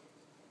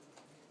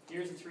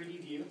 Here's the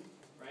 3D view,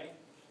 right?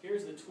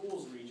 Here's the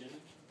tools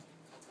region.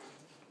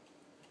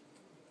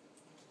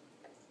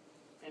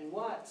 And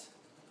what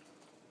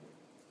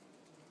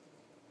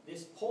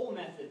this poll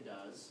method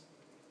does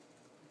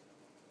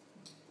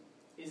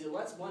is it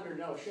lets Blender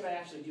know, should I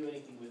actually do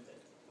anything with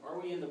it? Are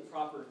we in the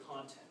proper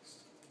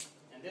context?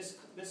 And this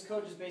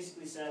code just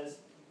basically says,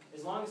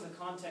 as long as the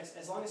context,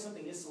 as long as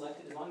something is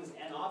selected, as long as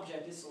an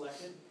object is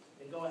selected,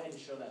 then go ahead and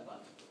show that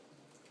button.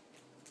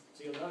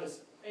 So you'll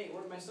notice, hey,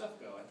 where'd my stuff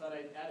go? I thought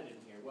I'd added it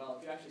in here. Well,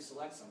 if you actually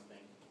select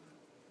something,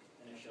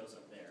 then it shows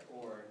up there.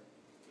 Or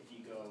if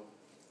you go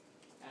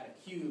add a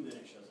cube, then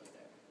it shows up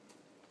there.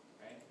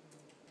 Right?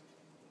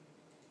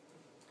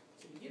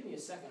 So if you give me a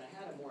second, I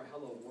had a more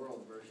hello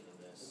world version of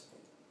this.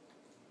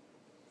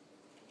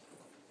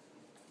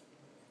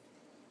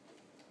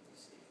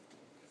 Let's see.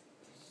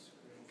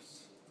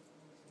 Scripts.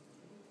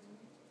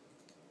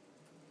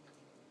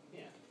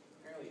 Yeah,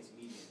 apparently it's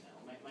medium now.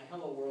 My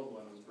hello world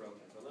one was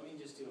broken, but let me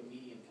just do a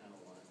medium kind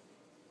of one.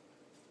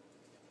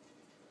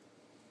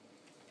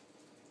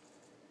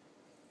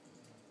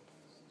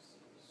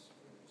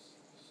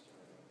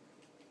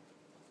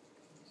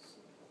 So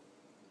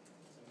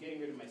I'm getting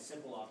rid of my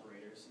simple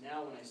operators.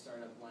 Now when I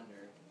start up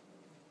Blender,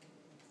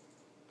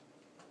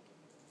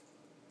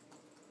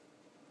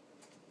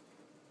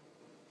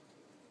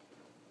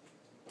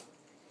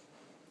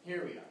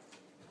 here we are.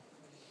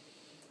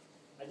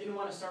 I didn't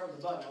want to start with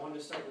the button, I wanted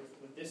to start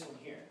with this one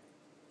here.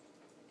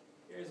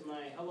 Here's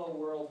my Hello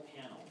World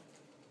panel.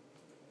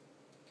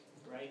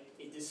 Right?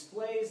 It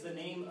displays the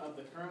name of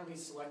the currently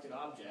selected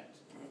object.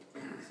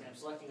 See, I'm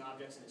selecting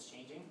objects and it's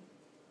changing.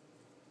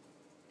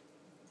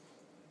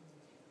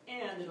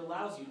 And it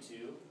allows you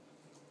to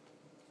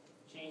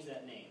change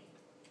that name.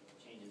 It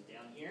changes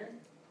down here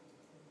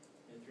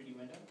in the 3D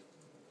window.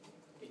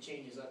 It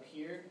changes up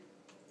here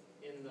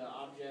in the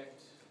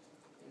object,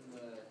 in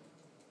the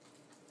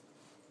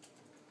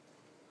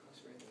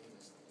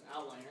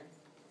outliner,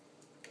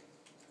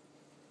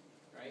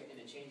 right? And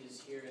it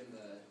changes here in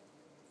the,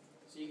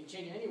 so you can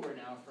change it anywhere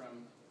now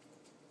from,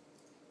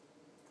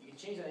 you can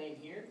change that name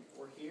here,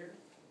 or here,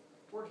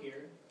 or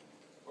here,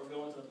 or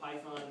go into the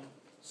Python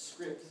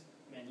script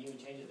menu and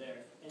change it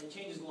there. And it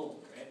changes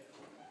globally, right?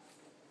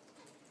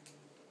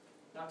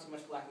 Not too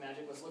much black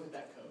magic, let's look at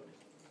that code.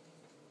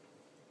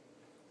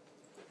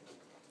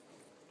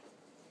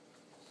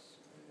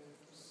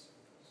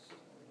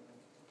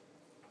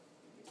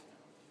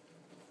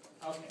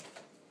 Okay.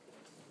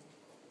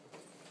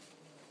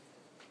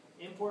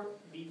 Import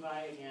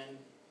bpy again,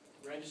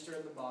 register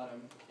at the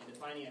bottom, and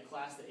defining a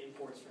class that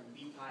imports from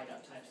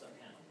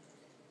bpy.types.panel.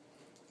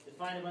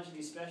 Define a bunch of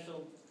these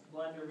special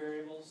Blender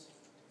variables.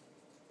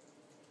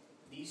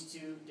 These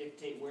two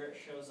dictate where it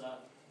shows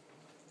up.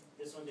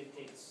 This one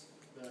dictates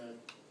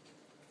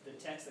the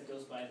text that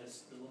goes by the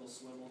little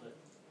swivel that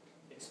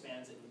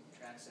expands it and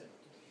tracks it.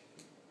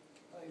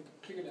 I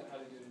figured out how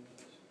to do it in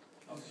English.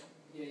 Okay.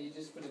 Yeah, you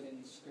just put it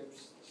in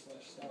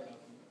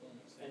scripts/startup and boom.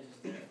 And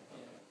just there.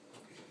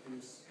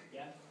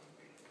 Yeah.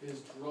 Yeah?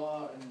 Is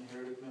draw an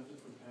inherited method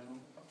from panel?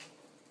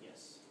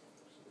 Yes.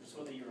 Just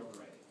whether you're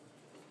overwriting.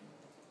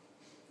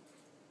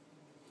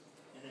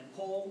 And then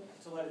poll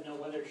to let it know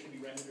whether it should be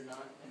rendered or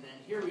not. And then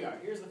here we are.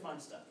 Here's the fun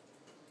stuff.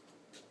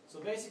 So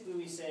basically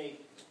we say,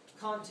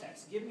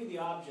 context, give me the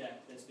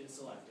object that's been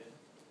selected.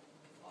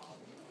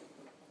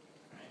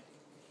 Right?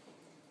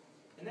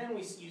 And then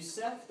we use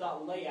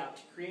self.layout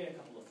to create a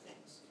couple of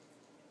things.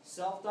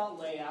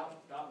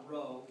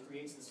 Self.layout.row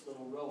creates this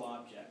little row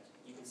object.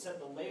 You can set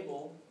the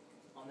label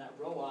on that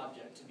row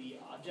object to be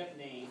object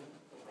name,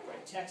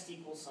 right? Text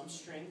equals some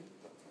string,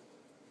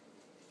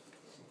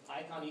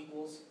 icon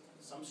equals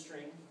some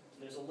string.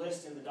 And there's a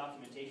list in the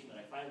documentation that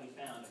I finally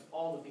found of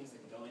all the things that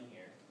can go in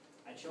here.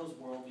 I chose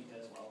world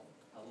because, well,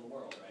 hello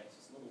world, right? It's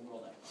just a little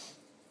world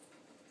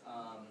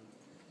icon.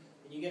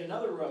 And you get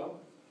another row.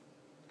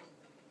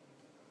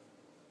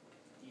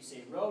 You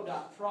say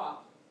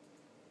row.prop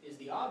is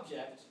the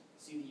object,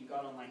 see that you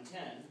got on line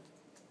 10,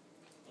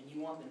 and you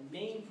want the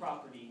name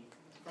property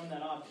from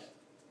that object.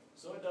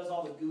 So it does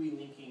all the GUI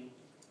linking,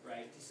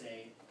 right, to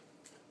say,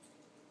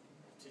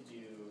 to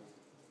do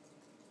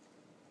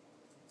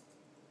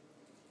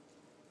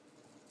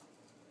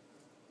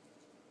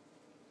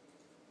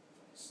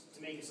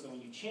to make it so that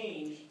when you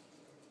change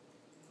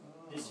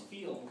this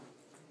field,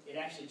 it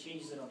actually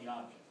changes it on the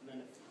object. And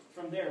then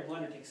from there,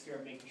 Blender takes care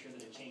of making sure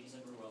that it changes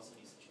everywhere else it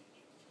needs to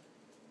change.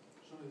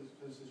 Show me this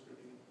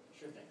script again.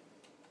 Sure thing.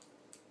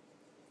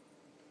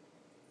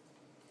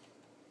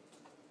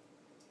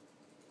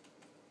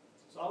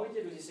 So all we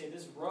did was just say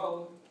this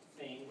row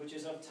thing, which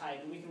is of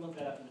type, and we can look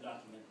that up in the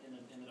document, in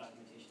the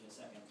documentation in a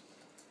second,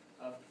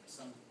 of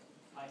some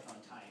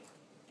Python type,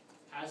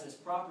 has this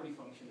property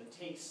function that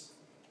takes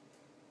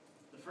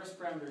the first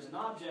parameter is an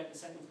object, the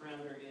second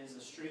parameter is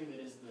a string that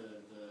is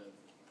the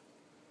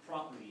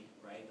property,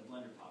 right, the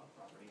Blender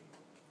property.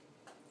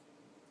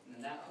 And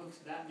then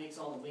that makes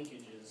all the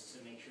linkages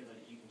to make sure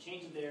that you can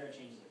change it there and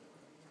change it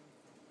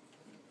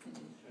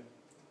there.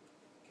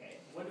 Okay,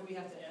 when do we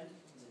have to end?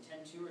 Is it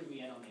 10:02 or do we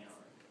end on the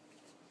hour?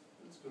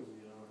 Let's go to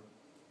the hour.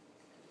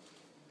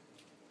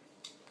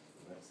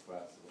 The next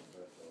class will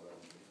start at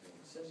 11:15.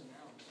 It says an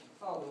hour.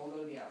 Oh, then we'll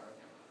go to the hour,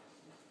 okay.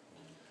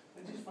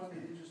 I just find it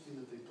interesting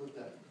that they put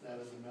that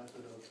as a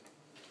method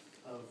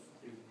of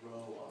a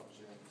row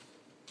object.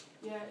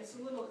 Yeah, it's a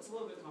little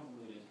bit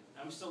convoluted.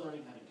 I'm still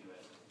learning how to do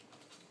it.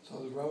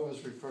 So the row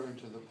is referring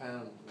to the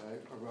panel,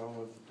 right? A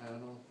row of the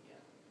panel?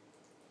 Yeah.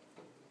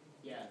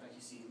 Yeah, in fact,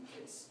 you see,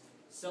 it's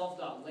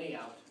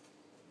self.layout,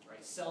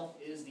 right? Self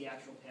is the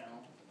actual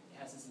panel. It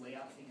has this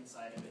layout thing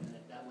inside of it, and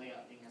that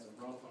layout thing has a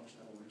row function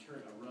that will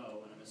return a row,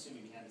 and I'm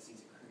assuming behind the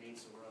scenes it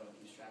creates a row,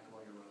 keeps track of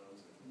all your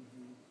rows,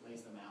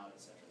 lays them out,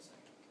 etc., etc.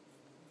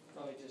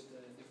 Probably just a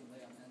different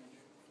layout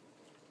manager.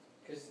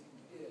 Because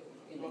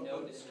in the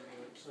node it's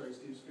Sorry,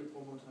 Steve, script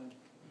one more time.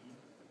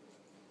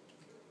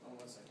 Oh,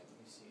 1 second, let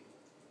me see.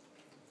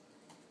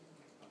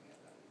 Okay, I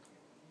got it.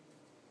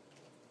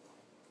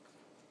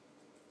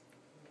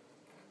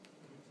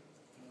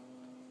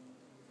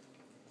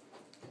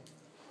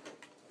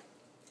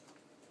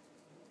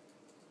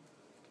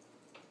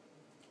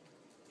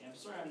 Yeah, I'm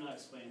sorry I'm not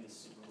explaining this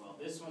super well.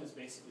 This one is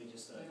basically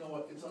just a You know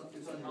what, it's on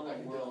your, hello I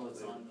can world download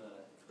that's it. on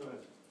the Go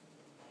ahead.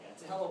 yeah,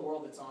 it's a hello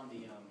world that's on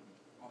the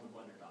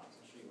Blender docs.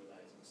 I'll show you what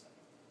that is in a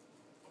second.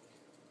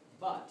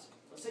 But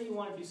let's say you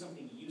want to do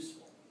something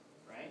useful,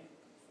 right?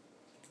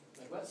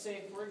 Like let's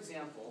say, for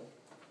example,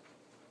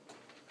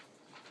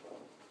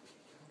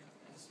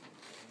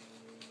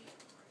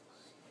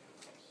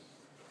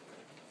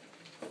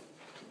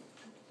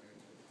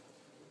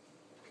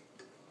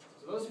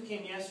 so those who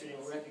came yesterday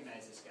will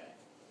recognize this guy.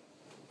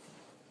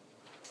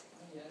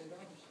 oh, yeah, it goes.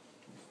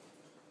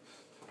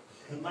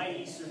 The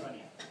mighty Easter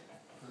Bunny.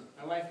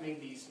 My wife made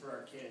these for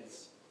our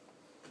kids,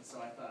 and so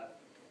I thought,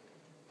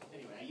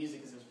 anyway, I used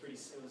it because it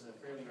was a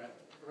fairly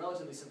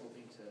relatively simple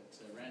thing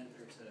to render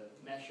or to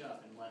mesh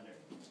up in Blender.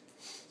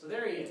 So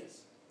there he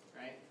is,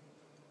 right?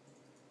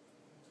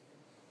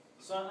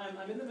 So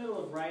I'm in the middle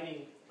of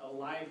writing a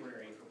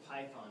library for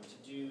Python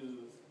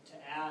to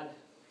add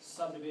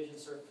subdivision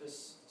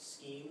surface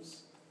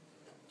schemes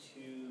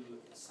to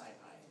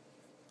SciPy.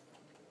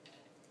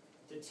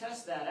 To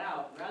test that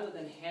out, rather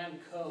than hand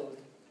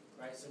code,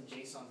 right, some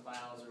JSON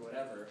files or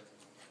whatever,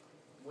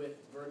 with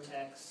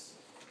vertex,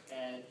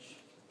 edge,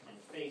 and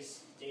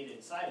face data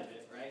inside of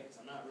it, right? Because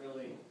I'm not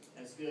really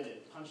as good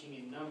at punching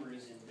in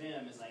numbers in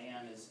Vim as I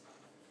am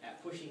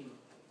at pushing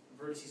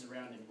vertices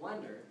around in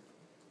Blender.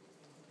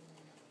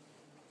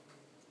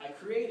 I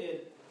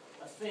created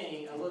a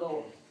thing, a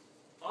little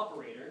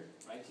operator,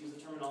 right, to use the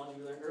terminology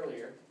we learned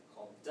earlier,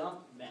 called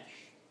dump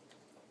mesh.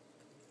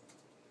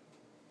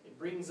 It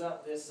brings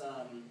up this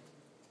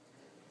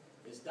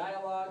this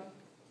dialog.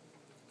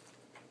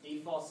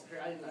 Defaults.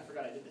 I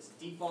forgot I did this.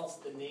 Defaults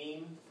the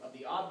name of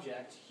the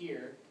object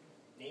here,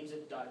 names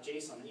it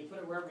 .json, and you put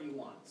it wherever you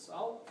want. So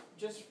I'll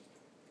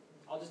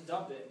just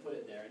dump it and put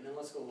it there, and then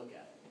let's go look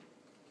at it.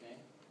 Okay.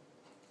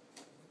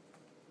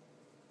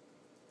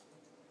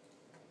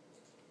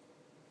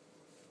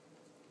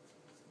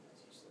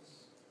 That's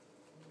useless.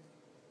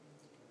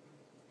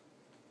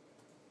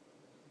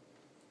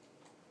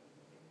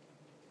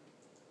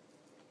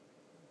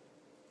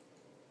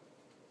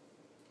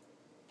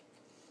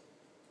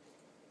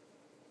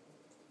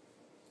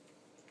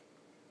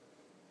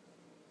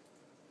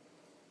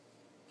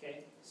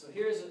 Okay, so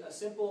here's a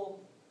simple,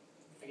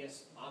 I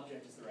guess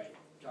object is the right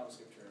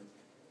JavaScript term,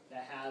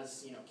 that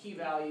has, you know, key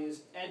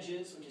values,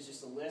 edges, which is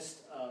just a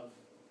list of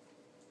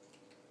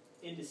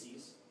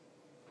indices,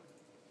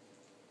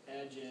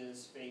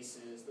 edges,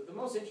 faces. The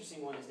most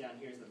interesting one is down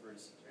here is the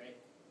vertices, right?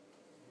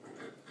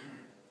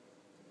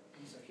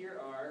 So here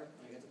are,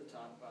 when I get to the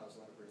top, wow, there's a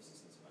lot of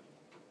vertices, that's funny.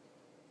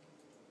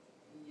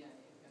 Yeah.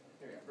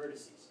 Here we go,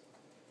 vertices.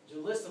 There's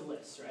a list of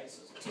lists, right?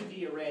 So it's a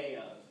 2D array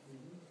of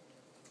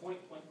point.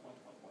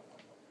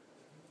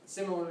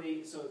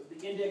 Similarly, so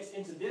the index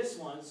into this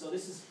one, so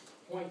this is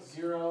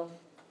 0,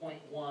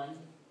 0.1.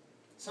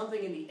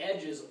 Something in the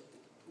edges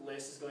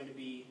list is going to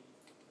be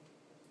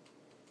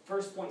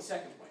first point,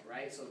 second point,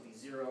 right? So it would be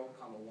 0,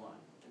 1.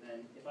 And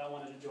then if I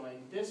wanted to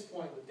join this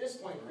point with this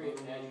point, create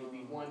an edge, it would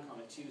be 1,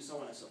 2, so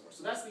on and so forth.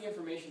 So that's the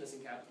information that's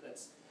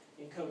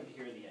encoded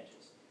here in the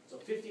edges. So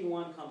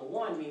 51,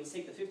 1 means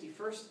take the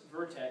 51st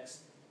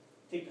vertex,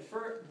 take the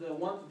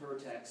 1th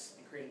vertex,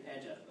 and create an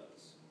edge out of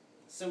those.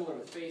 Similar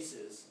with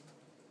faces.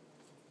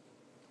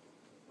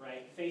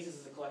 Right? Faces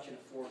is a collection of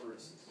 4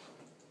 vertices.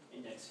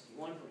 Index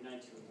 51.92 and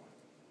 1.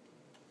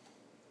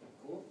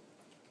 Cool?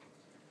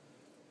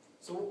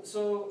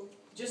 So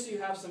just so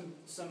you have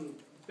some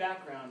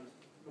background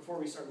before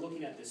we start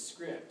looking at this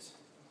script.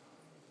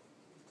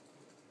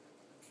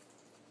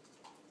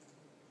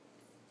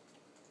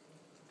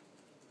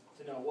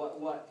 To know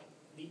what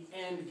the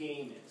end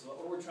game is,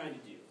 what we're trying to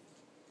do.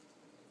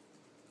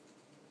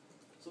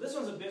 So this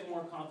one's a bit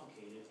more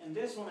complicated, and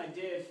this one I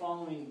did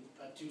following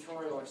a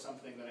tutorial or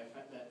something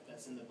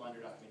that's in the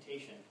Blender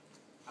documentation.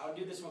 I would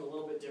do this one a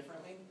little bit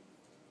differently.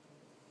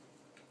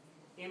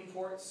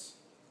 Imports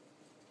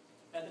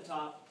at the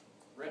top,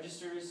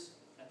 registers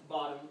at the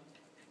bottom,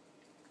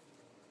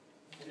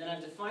 and then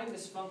I've defined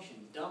this function,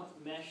 dump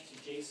mesh to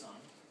JSON.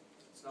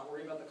 Let's not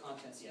worry about the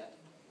contents yet.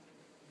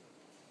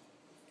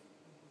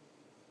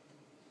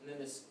 And then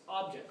this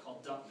object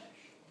called dump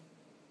mesh.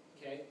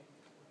 Okay?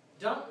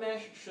 Dump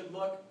mesh should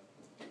look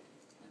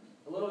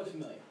a little bit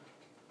familiar,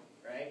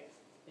 right?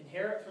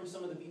 Inherit from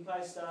some of the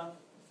BPy stuff.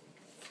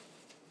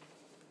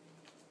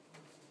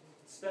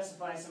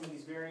 Specify some of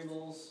these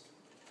variables.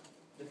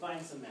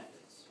 Define some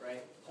methods,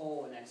 right?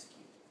 Poll and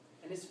execute.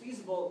 And it's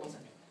feasible, one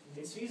second.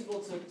 It's feasible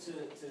to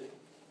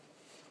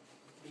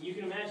you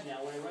can imagine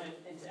now, when I run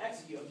it into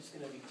execute, I'm just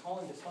going to be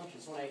calling this function.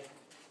 So when I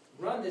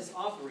run this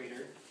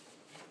operator,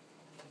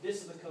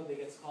 this is the code that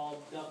gets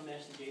called. Dump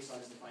mesh to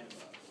JSON is defined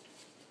above.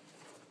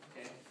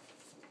 Okay?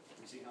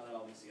 You see how that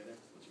all links together?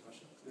 What's your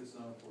question? It's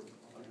not important.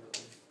 I'll figure it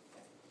out later.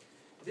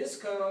 This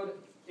code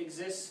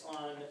exists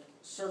on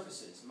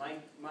surfaces. My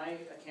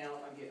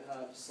account on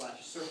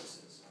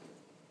GitHub/surfaces.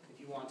 If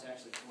you want to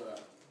actually pull it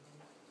up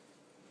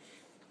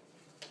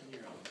on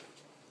your own.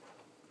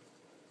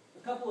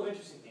 A couple of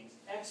interesting things.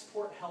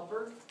 Export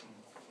helper,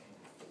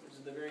 which is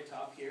at the very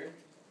top here.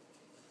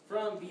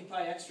 From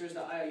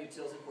bpyextras.io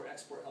utils import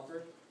export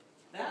helper.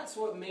 That's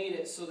what made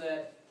it so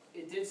that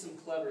it did some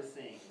clever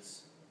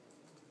things.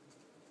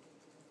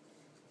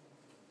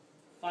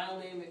 File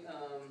name,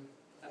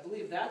 I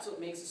believe that's what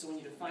makes it so when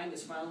you define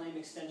this file name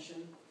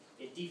extension,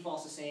 it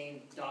defaults to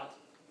saying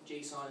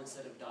 .json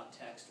instead of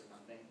 .text or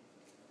nothing.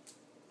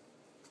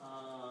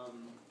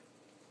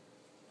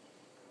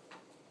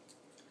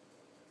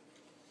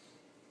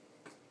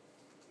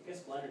 I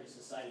guess Blender just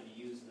decided to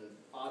use the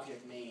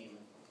object name,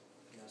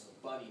 so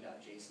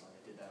bunny.json.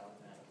 It did that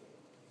automatically.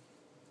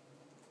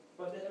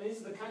 But I mean, this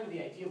is the kind of the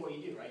idea of what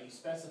you do, right? You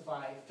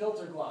specify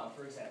filter glob,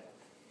 for example.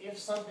 If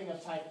something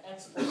of type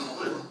export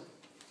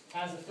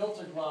has a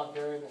filter glob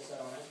variable set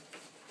on it,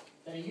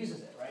 then it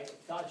uses it, right?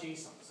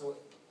 .json. So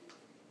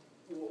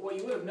what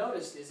you would have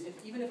noticed is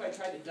even if I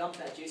tried to dump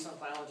that JSON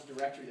file into a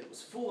directory that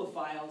was full of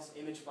files,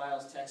 image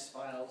files, text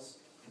files,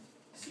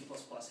 C++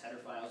 header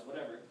files,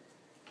 whatever,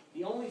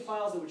 the only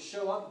files that would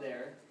show up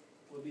there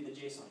would be the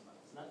JSON files.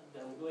 Not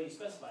the way you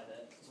specify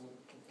that is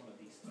one of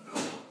these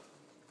things.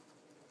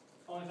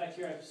 Oh, in fact,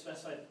 here I've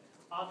specified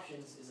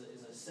options is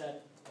a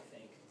set, I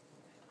think.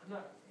 I'm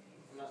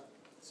not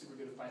super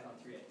good at Python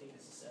 3. I think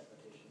it's a set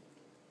notation.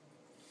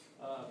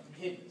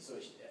 Hidden, so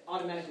it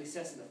automatically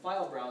sets in the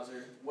file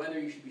browser whether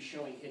you should be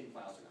showing hidden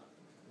files or not.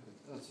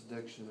 That's a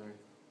dictionary.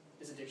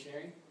 Is a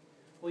dictionary?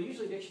 Well,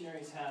 usually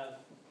dictionaries have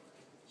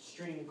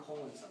string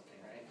colon something,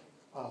 right?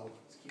 Oh,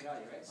 It's key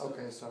value, right? So,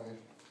 okay, sorry.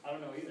 I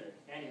don't know either.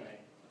 Anyway,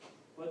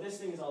 but this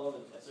thing is all over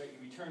the place, right?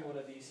 You return one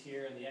of these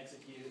here in the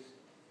execute.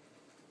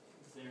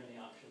 It's there in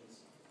the options.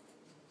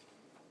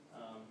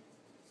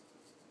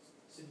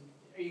 So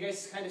are you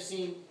guys kind of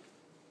seeing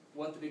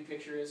what the big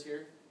picture is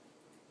here?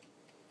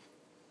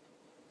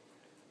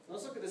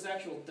 Let's look at this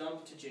actual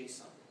dump to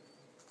JSON.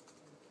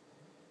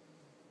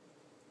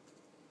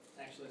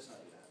 Actually, let's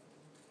not do that.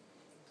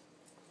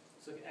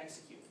 Let's look at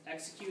execute.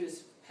 Execute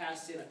is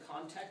passed in a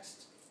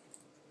context.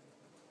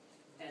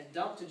 And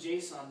dump to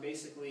JSON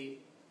basically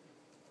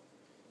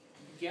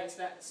gets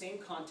that same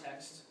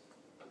context,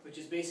 which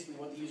is basically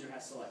what the user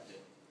has selected,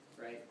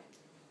 right?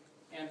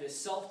 And this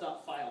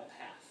self.file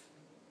path,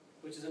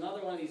 which is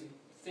another one of these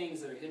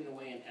things that are hidden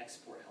away in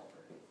export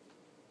helper,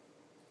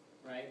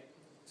 right?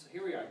 So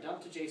here we are,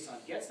 dump to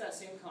JSON, gets that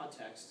same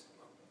context.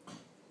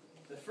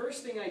 The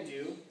first thing I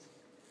do,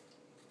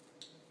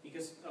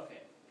 because,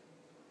 okay,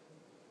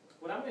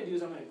 what I'm going to do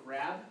is I'm going to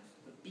grab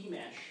the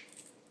bmesh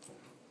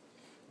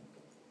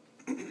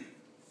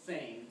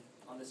thing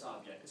on this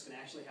object. It's going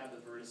to actually have the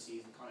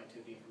vertices, the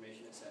connectivity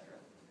information, etc.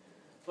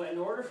 But in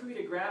order for me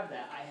to grab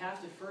that, I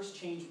have to first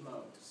change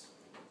modes,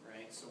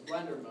 right? So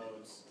Blender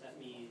modes, that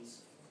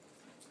means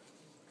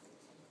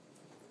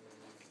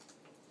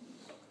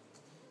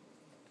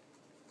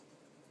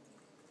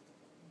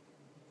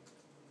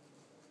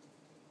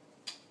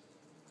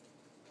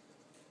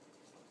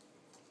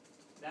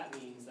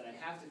that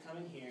I have to come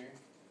in here,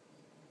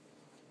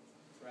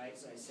 right?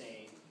 So I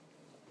say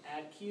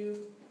add cube.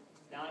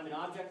 Now I'm in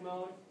object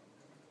mode.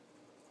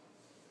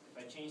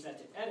 If I change that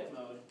to edit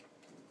mode,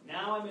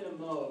 now I'm in a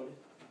mode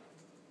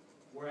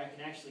where I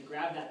can actually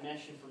grab that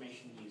mesh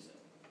information and use it.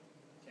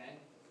 Okay?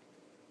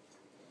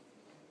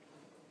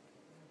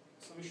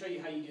 So let me show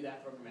you how you do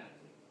that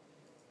programmatically.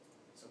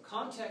 So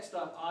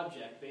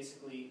context.object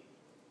basically,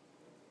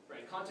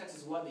 right, context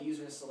is what the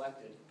user has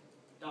selected.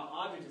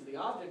 .object is the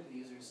object the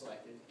user has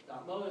selected.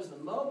 .mode is the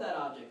mode that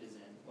object is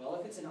in. Well,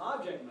 if it's in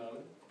object mode,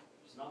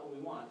 which is not what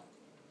we want,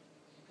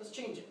 let's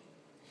change it.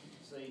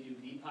 So you do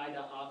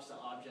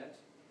bpy.ops.object,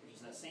 which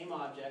is that same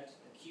object,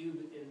 a cube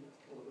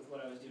with what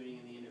I was doing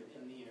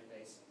in the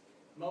interface.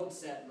 Mode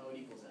set, mode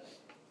equals edit.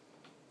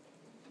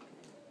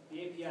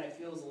 The API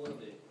feels a little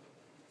bit,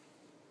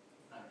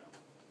 I don't know.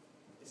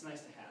 It's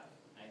nice to have.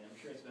 I'm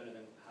sure it's better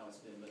than how it's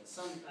been, but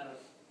some, I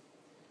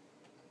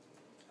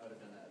would have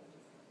done that a bit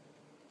differently.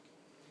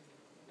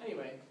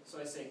 Anyway, so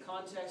I say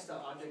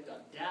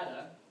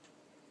context.object.data,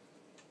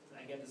 and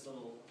I get this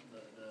little,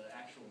 the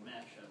actual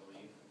mesh, I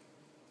believe.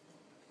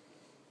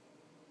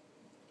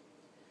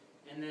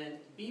 And then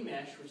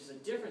bmesh, which is a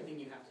different thing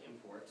you have to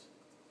import.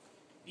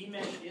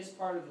 Bmesh is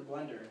part of the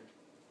Blender.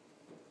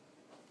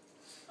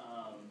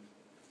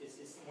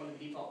 It's one of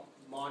the default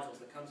modules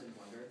that comes in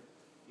Blender.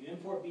 You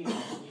import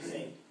bmesh, and you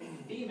say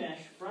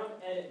bmesh from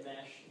edit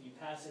mesh, and you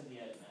pass in the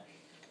edit mesh.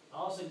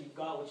 All of a sudden, you've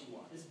got what you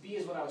want. This B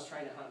is what I was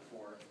trying to hunt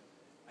for.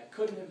 I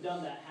couldn't have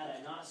done that had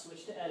I not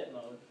switched to edit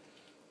mode.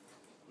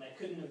 And I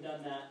couldn't have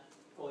done that,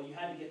 well, you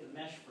had to get the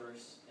mesh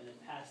first, and then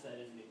pass that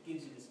in, and it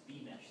gives you this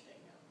bmesh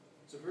thing now.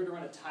 So if we were to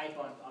run a type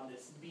on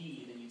this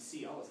B, then you'd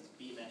see, oh, it's this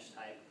bmesh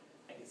type.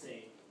 I can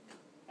say,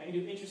 I can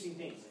do interesting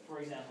things. Like for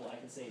example, I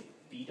can say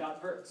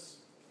b.verts,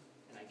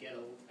 and I get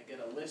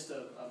a list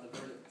of the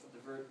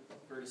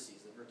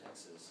vertices, the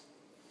vertexes,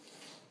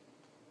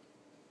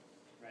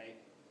 right?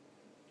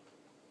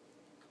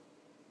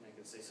 And I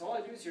can say, so all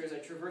I do here is I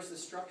traverse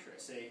this structure. I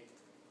say,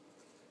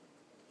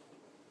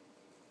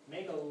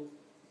 make a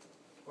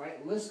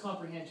list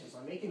comprehension. So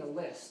I'm making a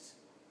list.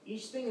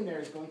 Each thing in there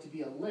is going to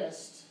be a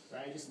list,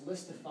 right? I just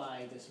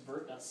listify this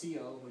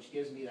vert.co, which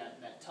gives me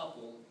that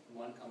tuple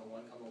 1, 1, 1,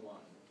 1,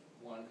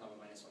 1,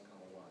 minus 1,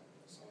 1,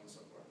 so on and so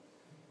forth.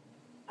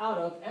 Out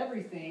of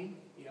everything,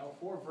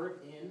 for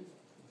vert in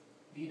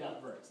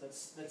b.verts.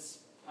 That's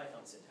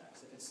Python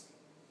syntax. If it's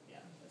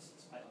that's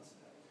Python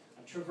syntax.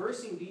 I'm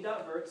traversing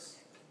b.verts,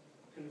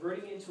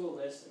 converting it into a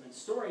list, and then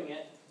storing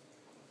it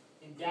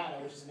in data,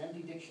 which is an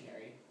empty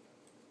dictionary,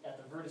 at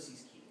the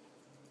vertices key.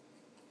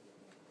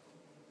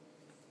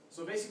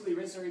 So basically,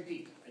 rinse and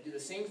repeat. I do the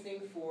same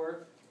thing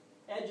for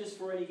edges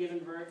for any given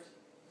vert,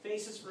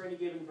 faces for any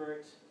given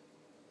vert.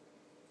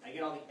 I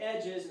get all the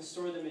edges and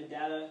store them in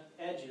data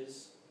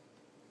edges,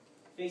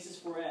 faces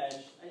for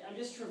edge. I'm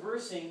just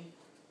traversing.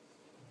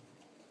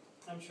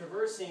 I'm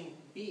traversing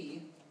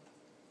B,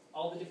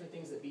 all the different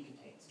things that B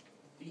contains.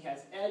 B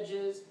has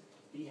edges.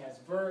 B has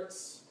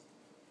verts.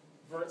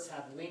 Verts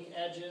have link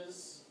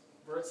edges.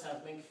 Verts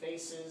have link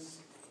faces.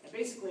 And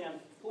basically, I'm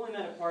pulling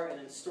that apart and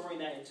then storing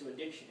that into a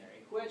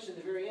dictionary, which at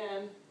the very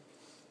end,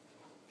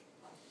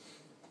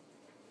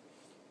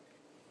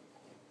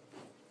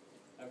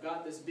 I've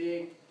got this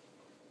big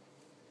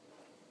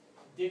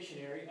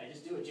dictionary. I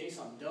just do a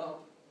JSON dump,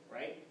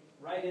 right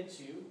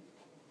into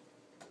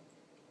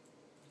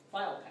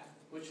file path,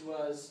 which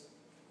was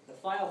the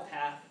file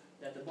path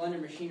that the Blender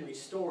machinery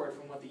stored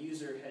from what the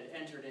user had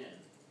entered in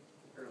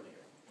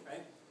earlier,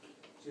 right?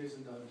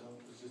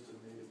 JSON.dump is just a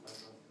native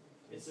Python.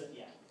 It's a,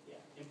 yeah,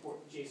 import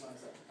JSON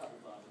up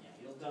above, yeah.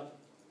 It'll dump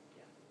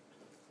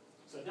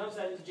dumps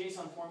that into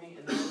JSON for me,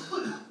 and then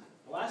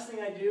the last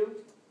thing I do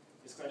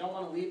is, because I don't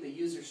want to leave the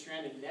user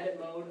stranded in edit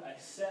mode, I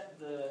set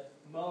the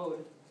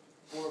mode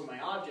for my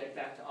object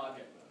back to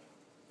object mode.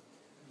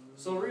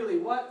 So really,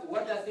 what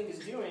that thing is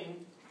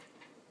doing,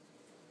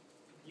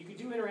 you can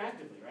do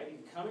interactively, right? You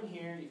can come in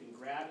here, you can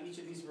grab each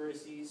of these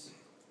vertices,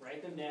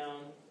 write them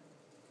down,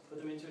 put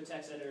them into a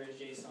text editor as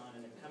JSON,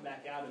 and then come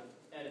back out of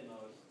edit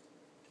mode.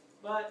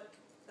 But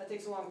that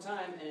takes a long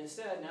time, and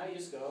instead, now you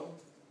just go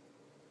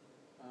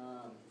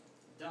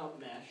dump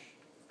mesh.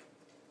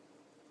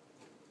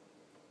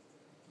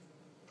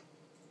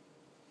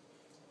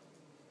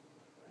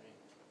 Right.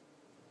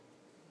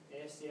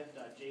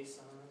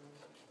 ASTF.json.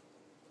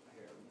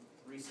 Here,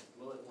 recent,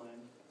 will it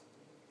blend?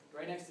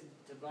 Right next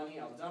to Bunny,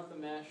 I'll dump the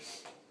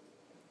mesh.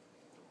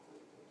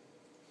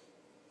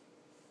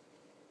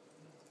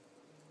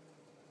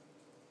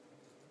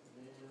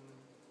 Then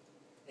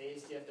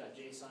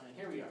ASTF.json, and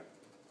here we are,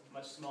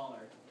 much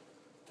smaller.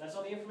 That's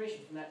all the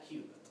information from that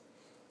cube.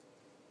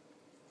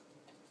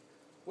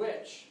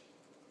 Which,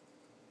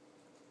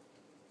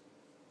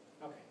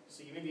 okay,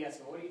 so you may be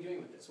asking, what are you doing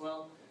with this?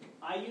 Well,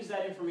 I use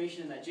that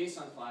information in that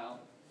JSON file,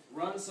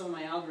 run some of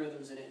my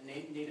algorithms in it in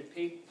native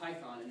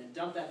Python, and then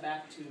dump that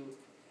back to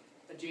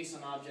a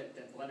JSON object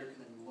that Blender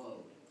can then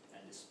load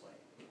and display.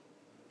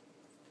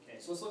 Okay,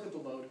 so let's look at the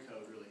load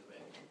code really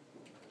quick.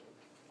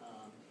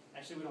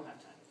 Actually, we don't have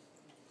time.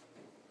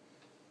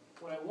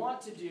 What I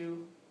want to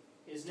do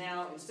is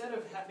now, instead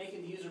of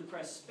making the user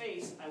press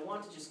space, I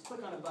want to just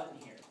click on a button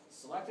here.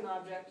 Select an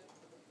object,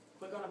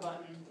 click on a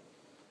button,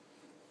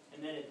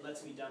 and then it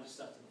lets me dump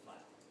stuff to the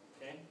file.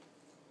 Okay?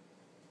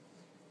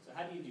 So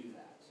how do you do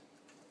that?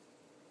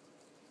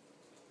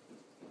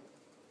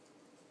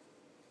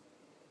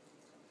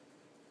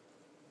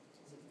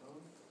 Is it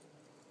both?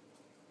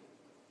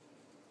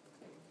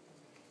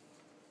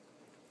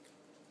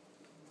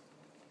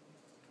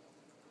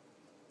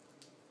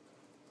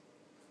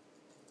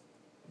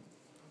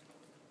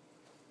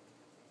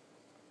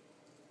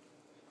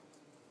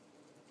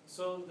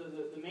 So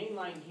the main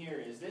line here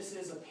is, this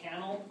is a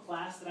panel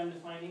class that I'm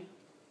defining,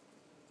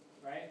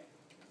 right?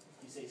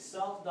 You say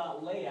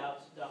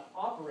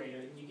self.layout.operator,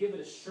 and you give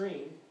it a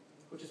string,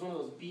 which is one of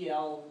those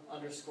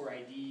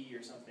BL_ID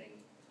or something,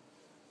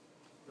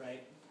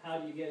 right? How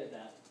do you get at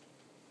that?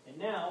 And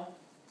now,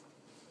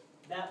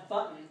 that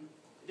button,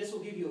 this will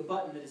give you a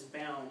button that is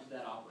bound to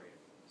that operator.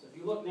 So if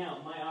you look now,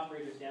 my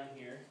operator's down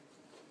here,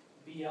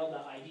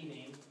 BL.ID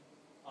name,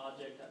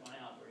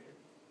 object.myOperator.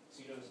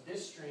 So you notice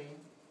this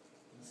string,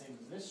 the same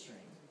as this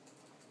string.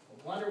 What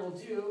Blender will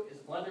do is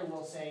Blender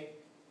will say,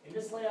 in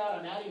this layout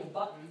I'm adding a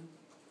button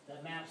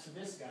that maps to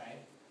this guy,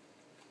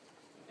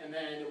 and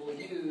then it will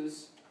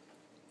use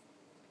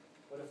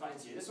what it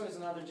finds here. This one is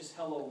another just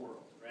hello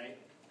world, right?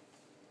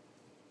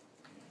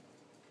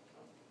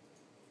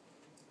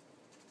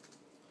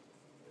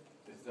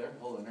 Is their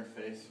whole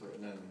interface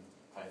written in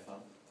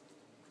Python?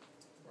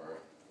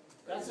 Or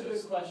That's a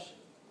good question.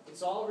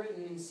 It's all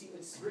written in C,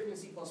 it's written in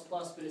C++,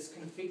 but it's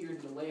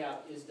configured, the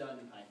layout is done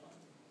in Python.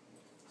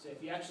 So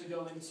if you actually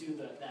go into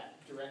that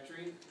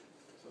directory,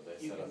 so they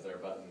set up their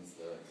buttons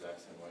the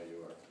exact same way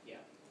you are? yeah.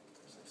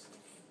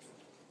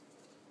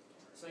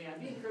 So yeah,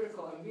 I'm being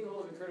critical, I'm being a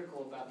little bit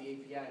critical about the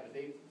API, but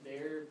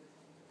they're,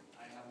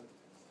 I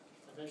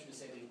venture to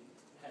say they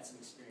had some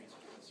experience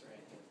with this,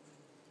 right?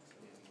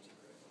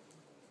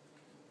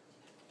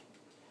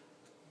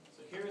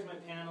 So here is my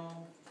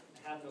panel,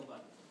 I have no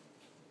button.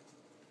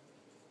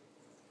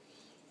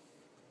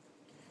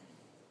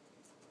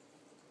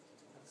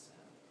 That's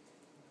sad.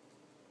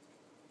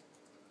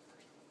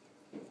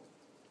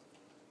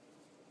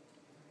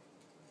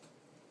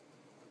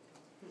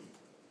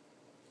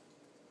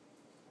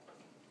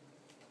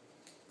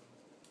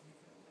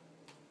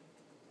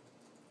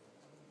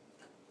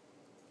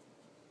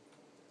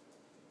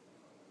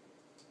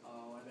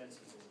 Oh, I bet it's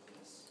because of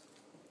this.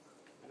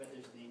 I bet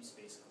there's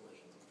namespace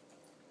collision.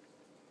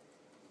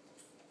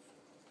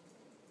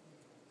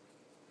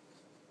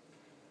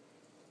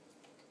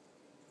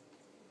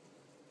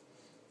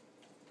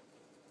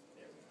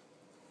 There we go.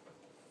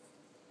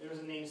 There was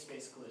a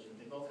namespace collision.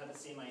 They both had the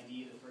same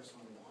ID, the first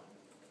one won.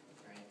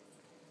 Right?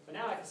 But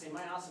now I can say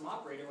my awesome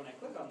operator, when I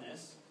click on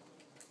this,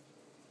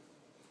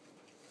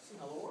 see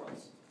hello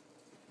worlds.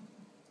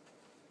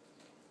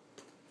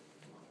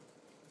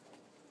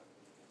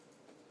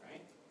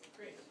 Right?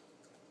 Great.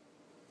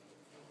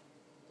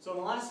 So in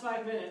the last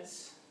 5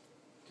 minutes,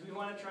 do we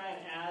want to try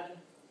and add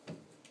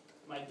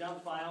my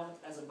dump file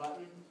as a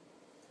button?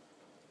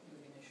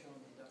 You're gonna show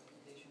them the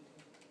documentation.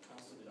 I'll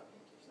also do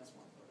documentation, that's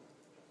more important.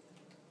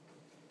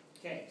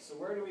 Okay, so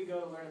where do we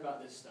go to learn about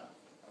this stuff?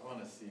 I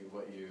want to see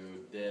what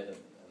you did and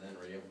then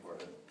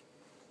re-imported.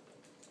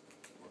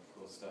 What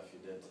cool stuff you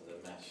did to the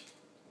mesh.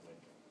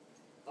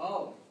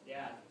 Oh,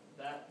 yeah,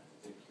 that.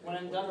 When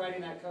I'm done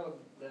writing that code,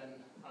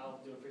 then I'll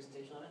do a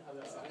presentation on it. How's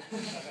that sound?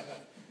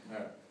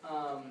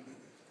 Alright.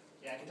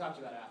 Yeah, I can talk to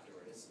you about it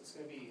afterward. It's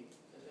going to be,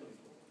 it'll be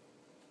cool.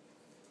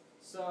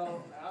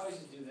 So I always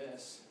just do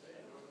this.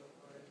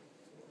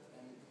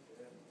 And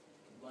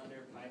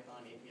Blender,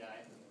 Python,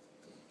 API.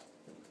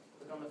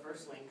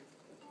 first link.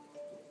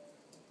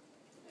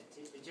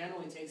 It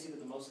generally takes you to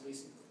the most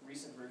recent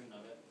version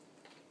of it.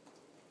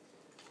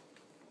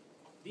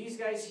 These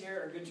guys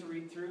here are good to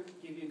read through,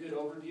 give you a good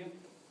overview.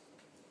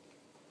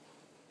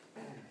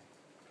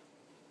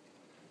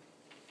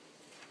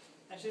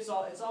 Actually,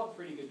 it's all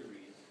pretty good to read.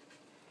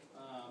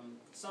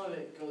 Some of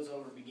it goes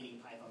over beginning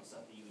Python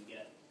stuff that you would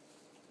get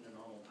in a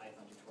normal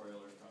Python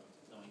tutorial or from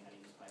knowing how to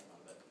use Python,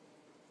 but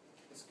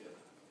it's good.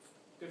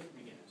 Good for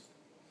beginners.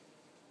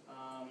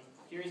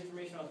 Here's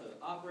information about the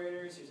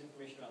operators, here's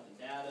information about the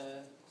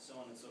data, so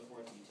on and so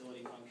forth, the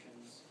utility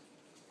functions.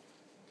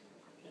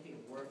 I think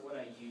of what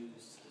I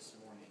used this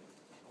morning.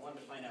 I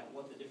wanted to find out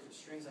what the different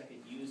strings I could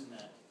use in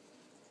that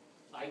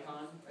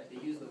icon. Right? They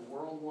use the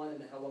world one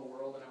in the hello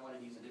world, and I wanted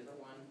to use a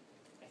different one.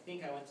 I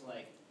think I went to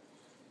like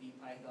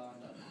bpython.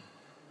 No,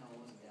 it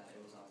wasn't that.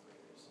 It was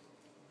operators.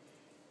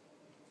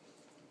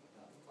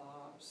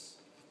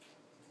 Ops.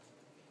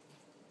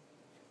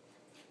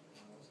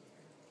 No, it wasn't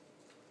here.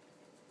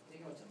 I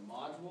think I went to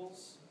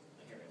modules.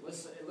 Oh, here, it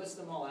lists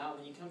them all out,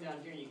 and then you come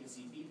down here and you can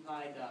see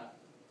bpy.props,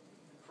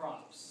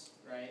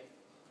 right?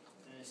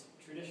 And it's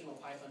traditional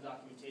Python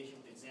documentation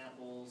with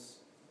examples,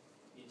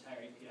 the entire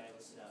API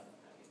listed out.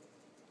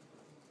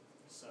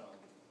 So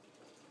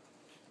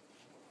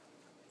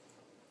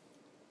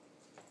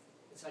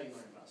it's how you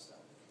learn about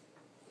stuff.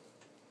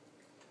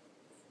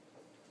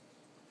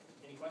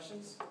 Any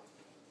questions?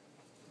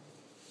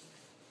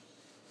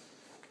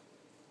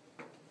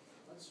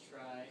 Let's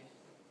try.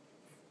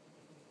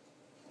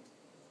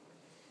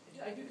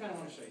 I do kind of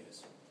want to show you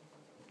this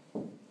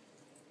one.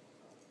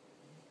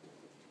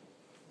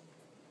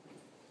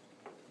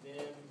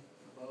 Then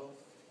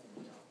both,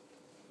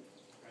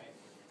 right?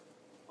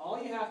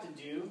 All you have to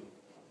do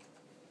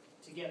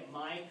to get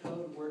my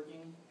code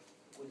working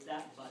with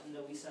that button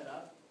that we set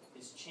up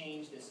is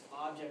change this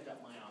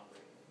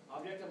object.myOperator.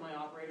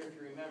 Object.myOperator, if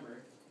you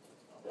remember,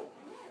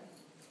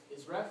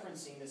 is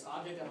referencing this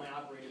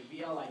object.myOperator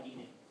BLID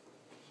name.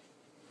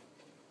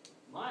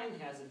 Mine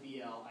has a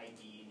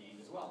BLID name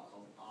as well,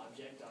 called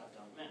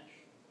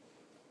object.dumpMesh.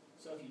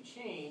 So if you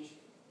change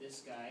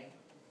this guy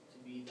to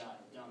be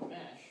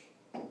 .dumpMesh,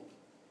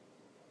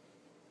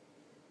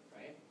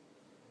 right?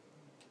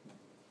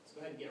 Let's go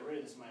ahead and get rid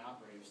of this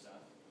myOperator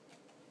stuff.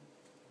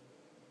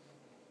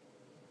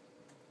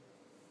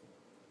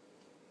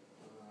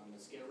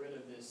 Let's get rid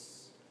of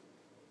this.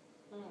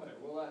 Whatever.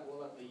 We'll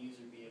let the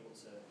user be able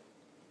to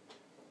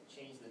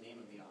change the name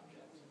of the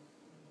object.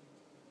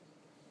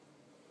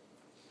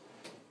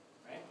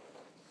 Right?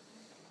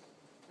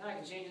 Now I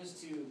can change this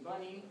to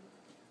bunny.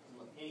 Doesn't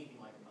look anything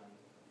like a bunny.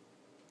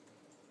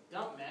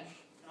 Dump mesh,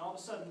 and all of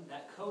a sudden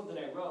that code that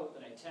I wrote,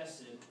 that I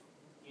tested,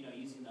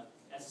 using the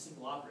as a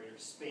simple operator,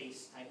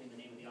 space, typing the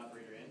name of the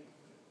operator in,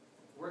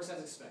 works as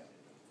expected.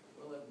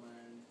 Will it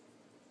blend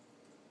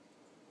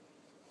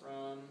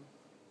from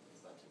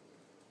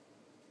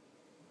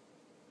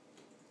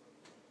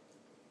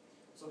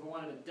So if I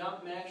wanted a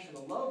dump mesh and a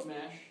load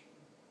mesh,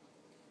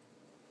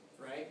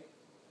 right,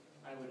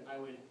 I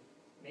would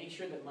make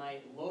sure that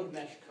my load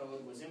mesh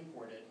code was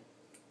imported,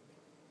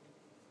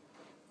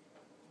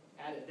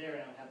 add it there,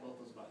 and I would have both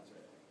those buttons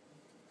right there.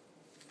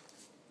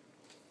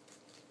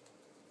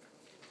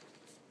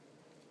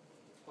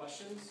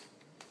 Questions?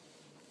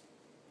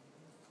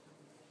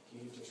 Can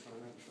you just run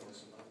it and show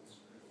us the buttons?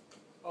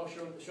 Oh,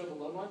 show the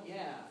load one?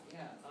 Yeah.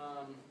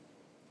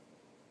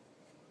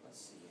 Let's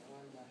see.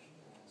 L1-S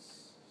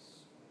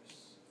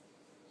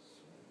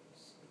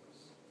source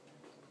services.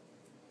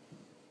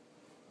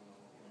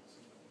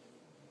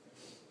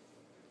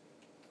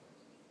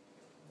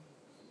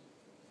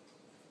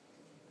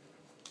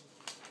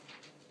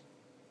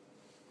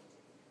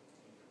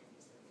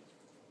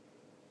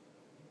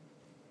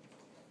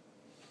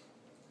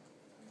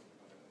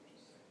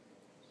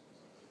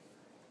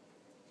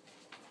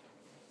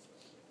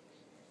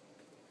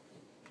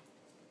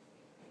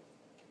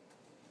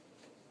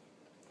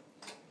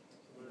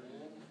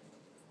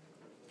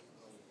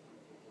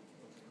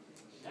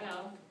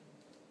 Now,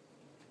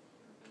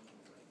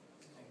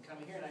 I can come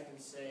here and I can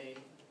say,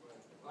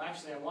 well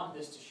actually I want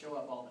this to show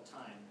up all the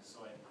time, so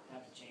I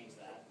have to change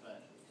that,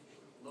 but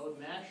load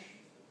mesh,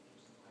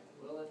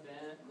 will it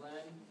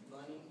blend,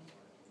 bunny,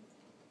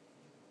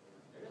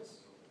 there it is.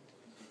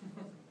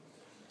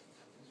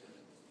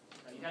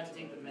 Now you have to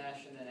take the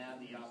mesh and then add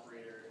the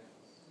operators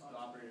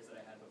that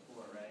I had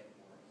before, right?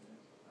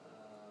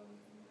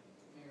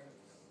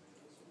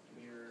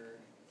 Mirror,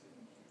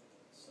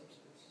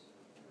 subsurface,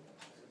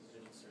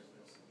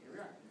 here we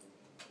are.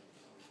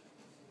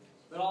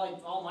 But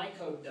all my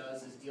code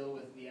does is deal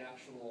with the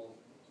actual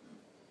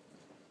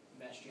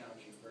mesh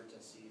geometry,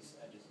 vertices,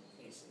 edges,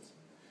 and faces.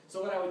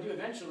 So what I would do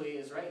eventually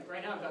is, right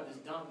now I've got this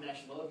dump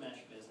mesh, load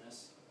mesh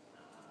business.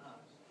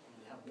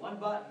 You have one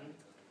button,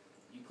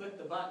 you click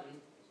the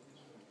button,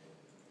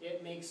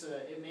 it makes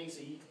a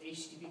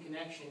HTTP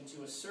connection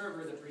to a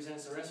server that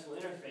presents a RESTful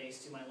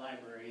interface to my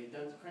library.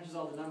 It crunches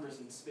all the numbers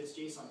and spits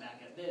JSON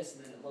back at this,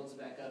 and then it loads it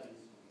back up in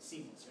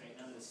sequence, right?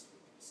 None of this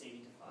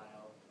saving to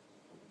file.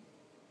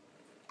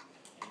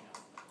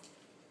 Anyhow,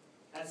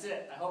 That's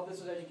it. I hope this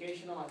was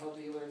educational. I hope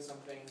that you learned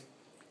something.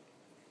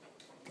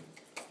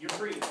 You're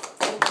free. I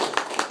have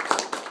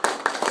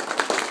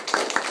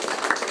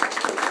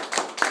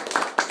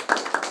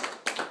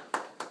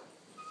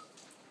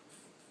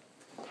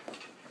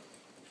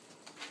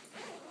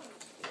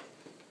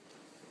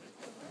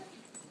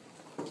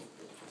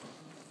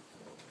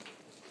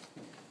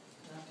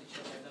to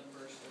check that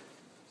numbers to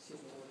see if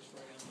it works for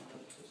you on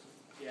another system.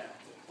 Yeah.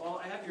 Well,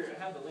 I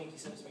have the link. You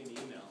sent it to me in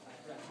the email.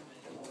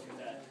 I'll look at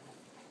that.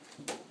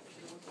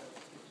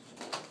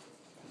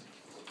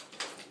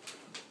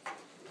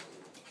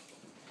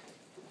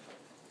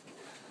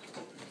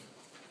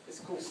 It's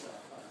cool stuff.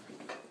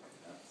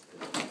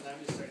 And I'm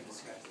just starting to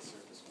scratch the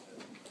surface with it.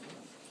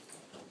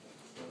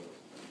 So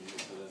you use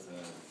it as a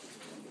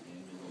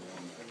annual.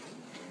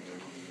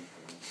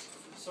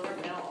 So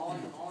right now, all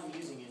I'm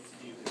using it to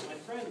do, because I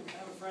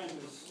have a friend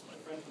who's a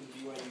friend from the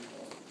BYU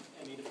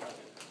ME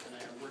department, and I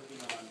are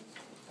working on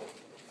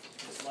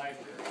this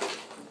library.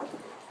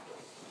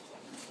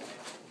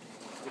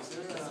 Is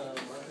there a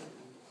market?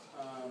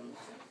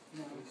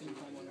 No, we couldn't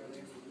find one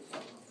earlier.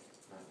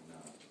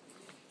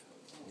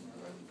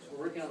 So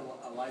we're working on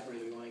a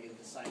library that we want to get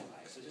into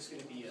SciPy. So it's just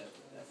going to be a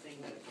thing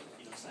that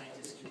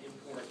scientists can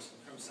import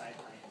from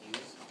SciPy and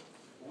use.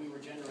 We were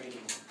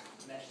generating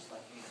meshes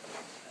like me,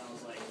 and I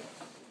was like,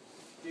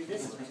 dude,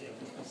 this is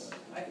ridiculous.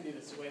 I can do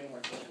this way more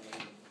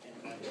efficiently in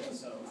the library.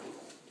 So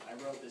I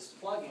wrote this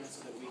plugin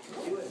so that we could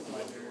do it in the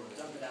library,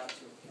 dump it out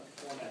to a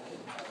format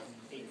that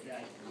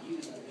API can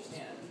use and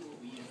understand.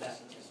 We use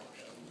that in this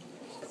show.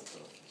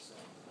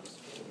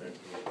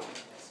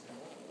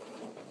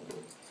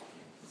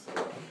 So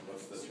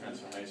what's the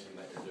transformation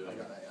that you're doing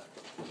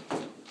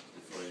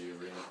before you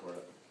re-import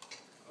it?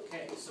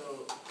 Okay, so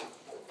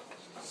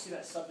see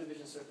that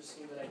subdivision surface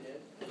scheme that I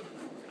did?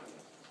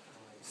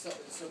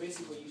 So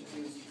basically what you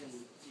can do is you can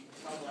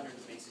tell Blender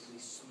to basically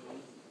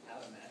smooth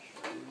out a mesh.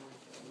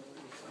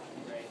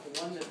 Right?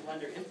 The one that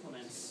Blender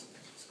implements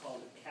is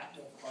called the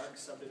Capital Park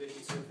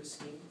subdivision surface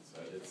scheme.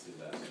 So I did see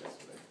that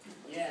yesterday.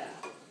 Yeah.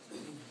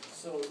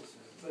 So,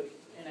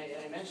 and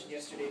I mentioned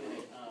yesterday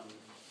that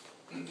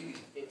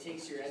it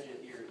takes your edge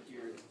of your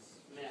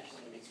mesh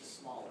and it makes it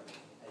smaller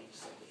at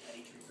each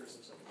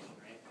recursive subdivision,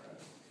 right?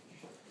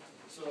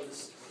 So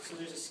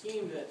there's a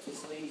scheme that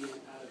this lady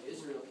out of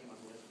Israel came up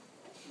with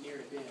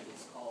near Bend.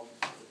 It's called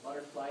the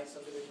butterfly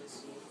subdivision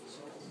scheme.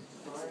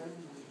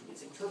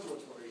 It's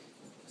interpolatory.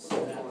 So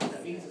what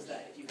that means is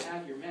that if you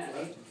have your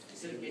mesh,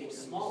 instead of getting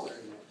smaller,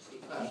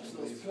 it keeps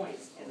those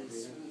points and then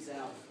smooths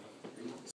out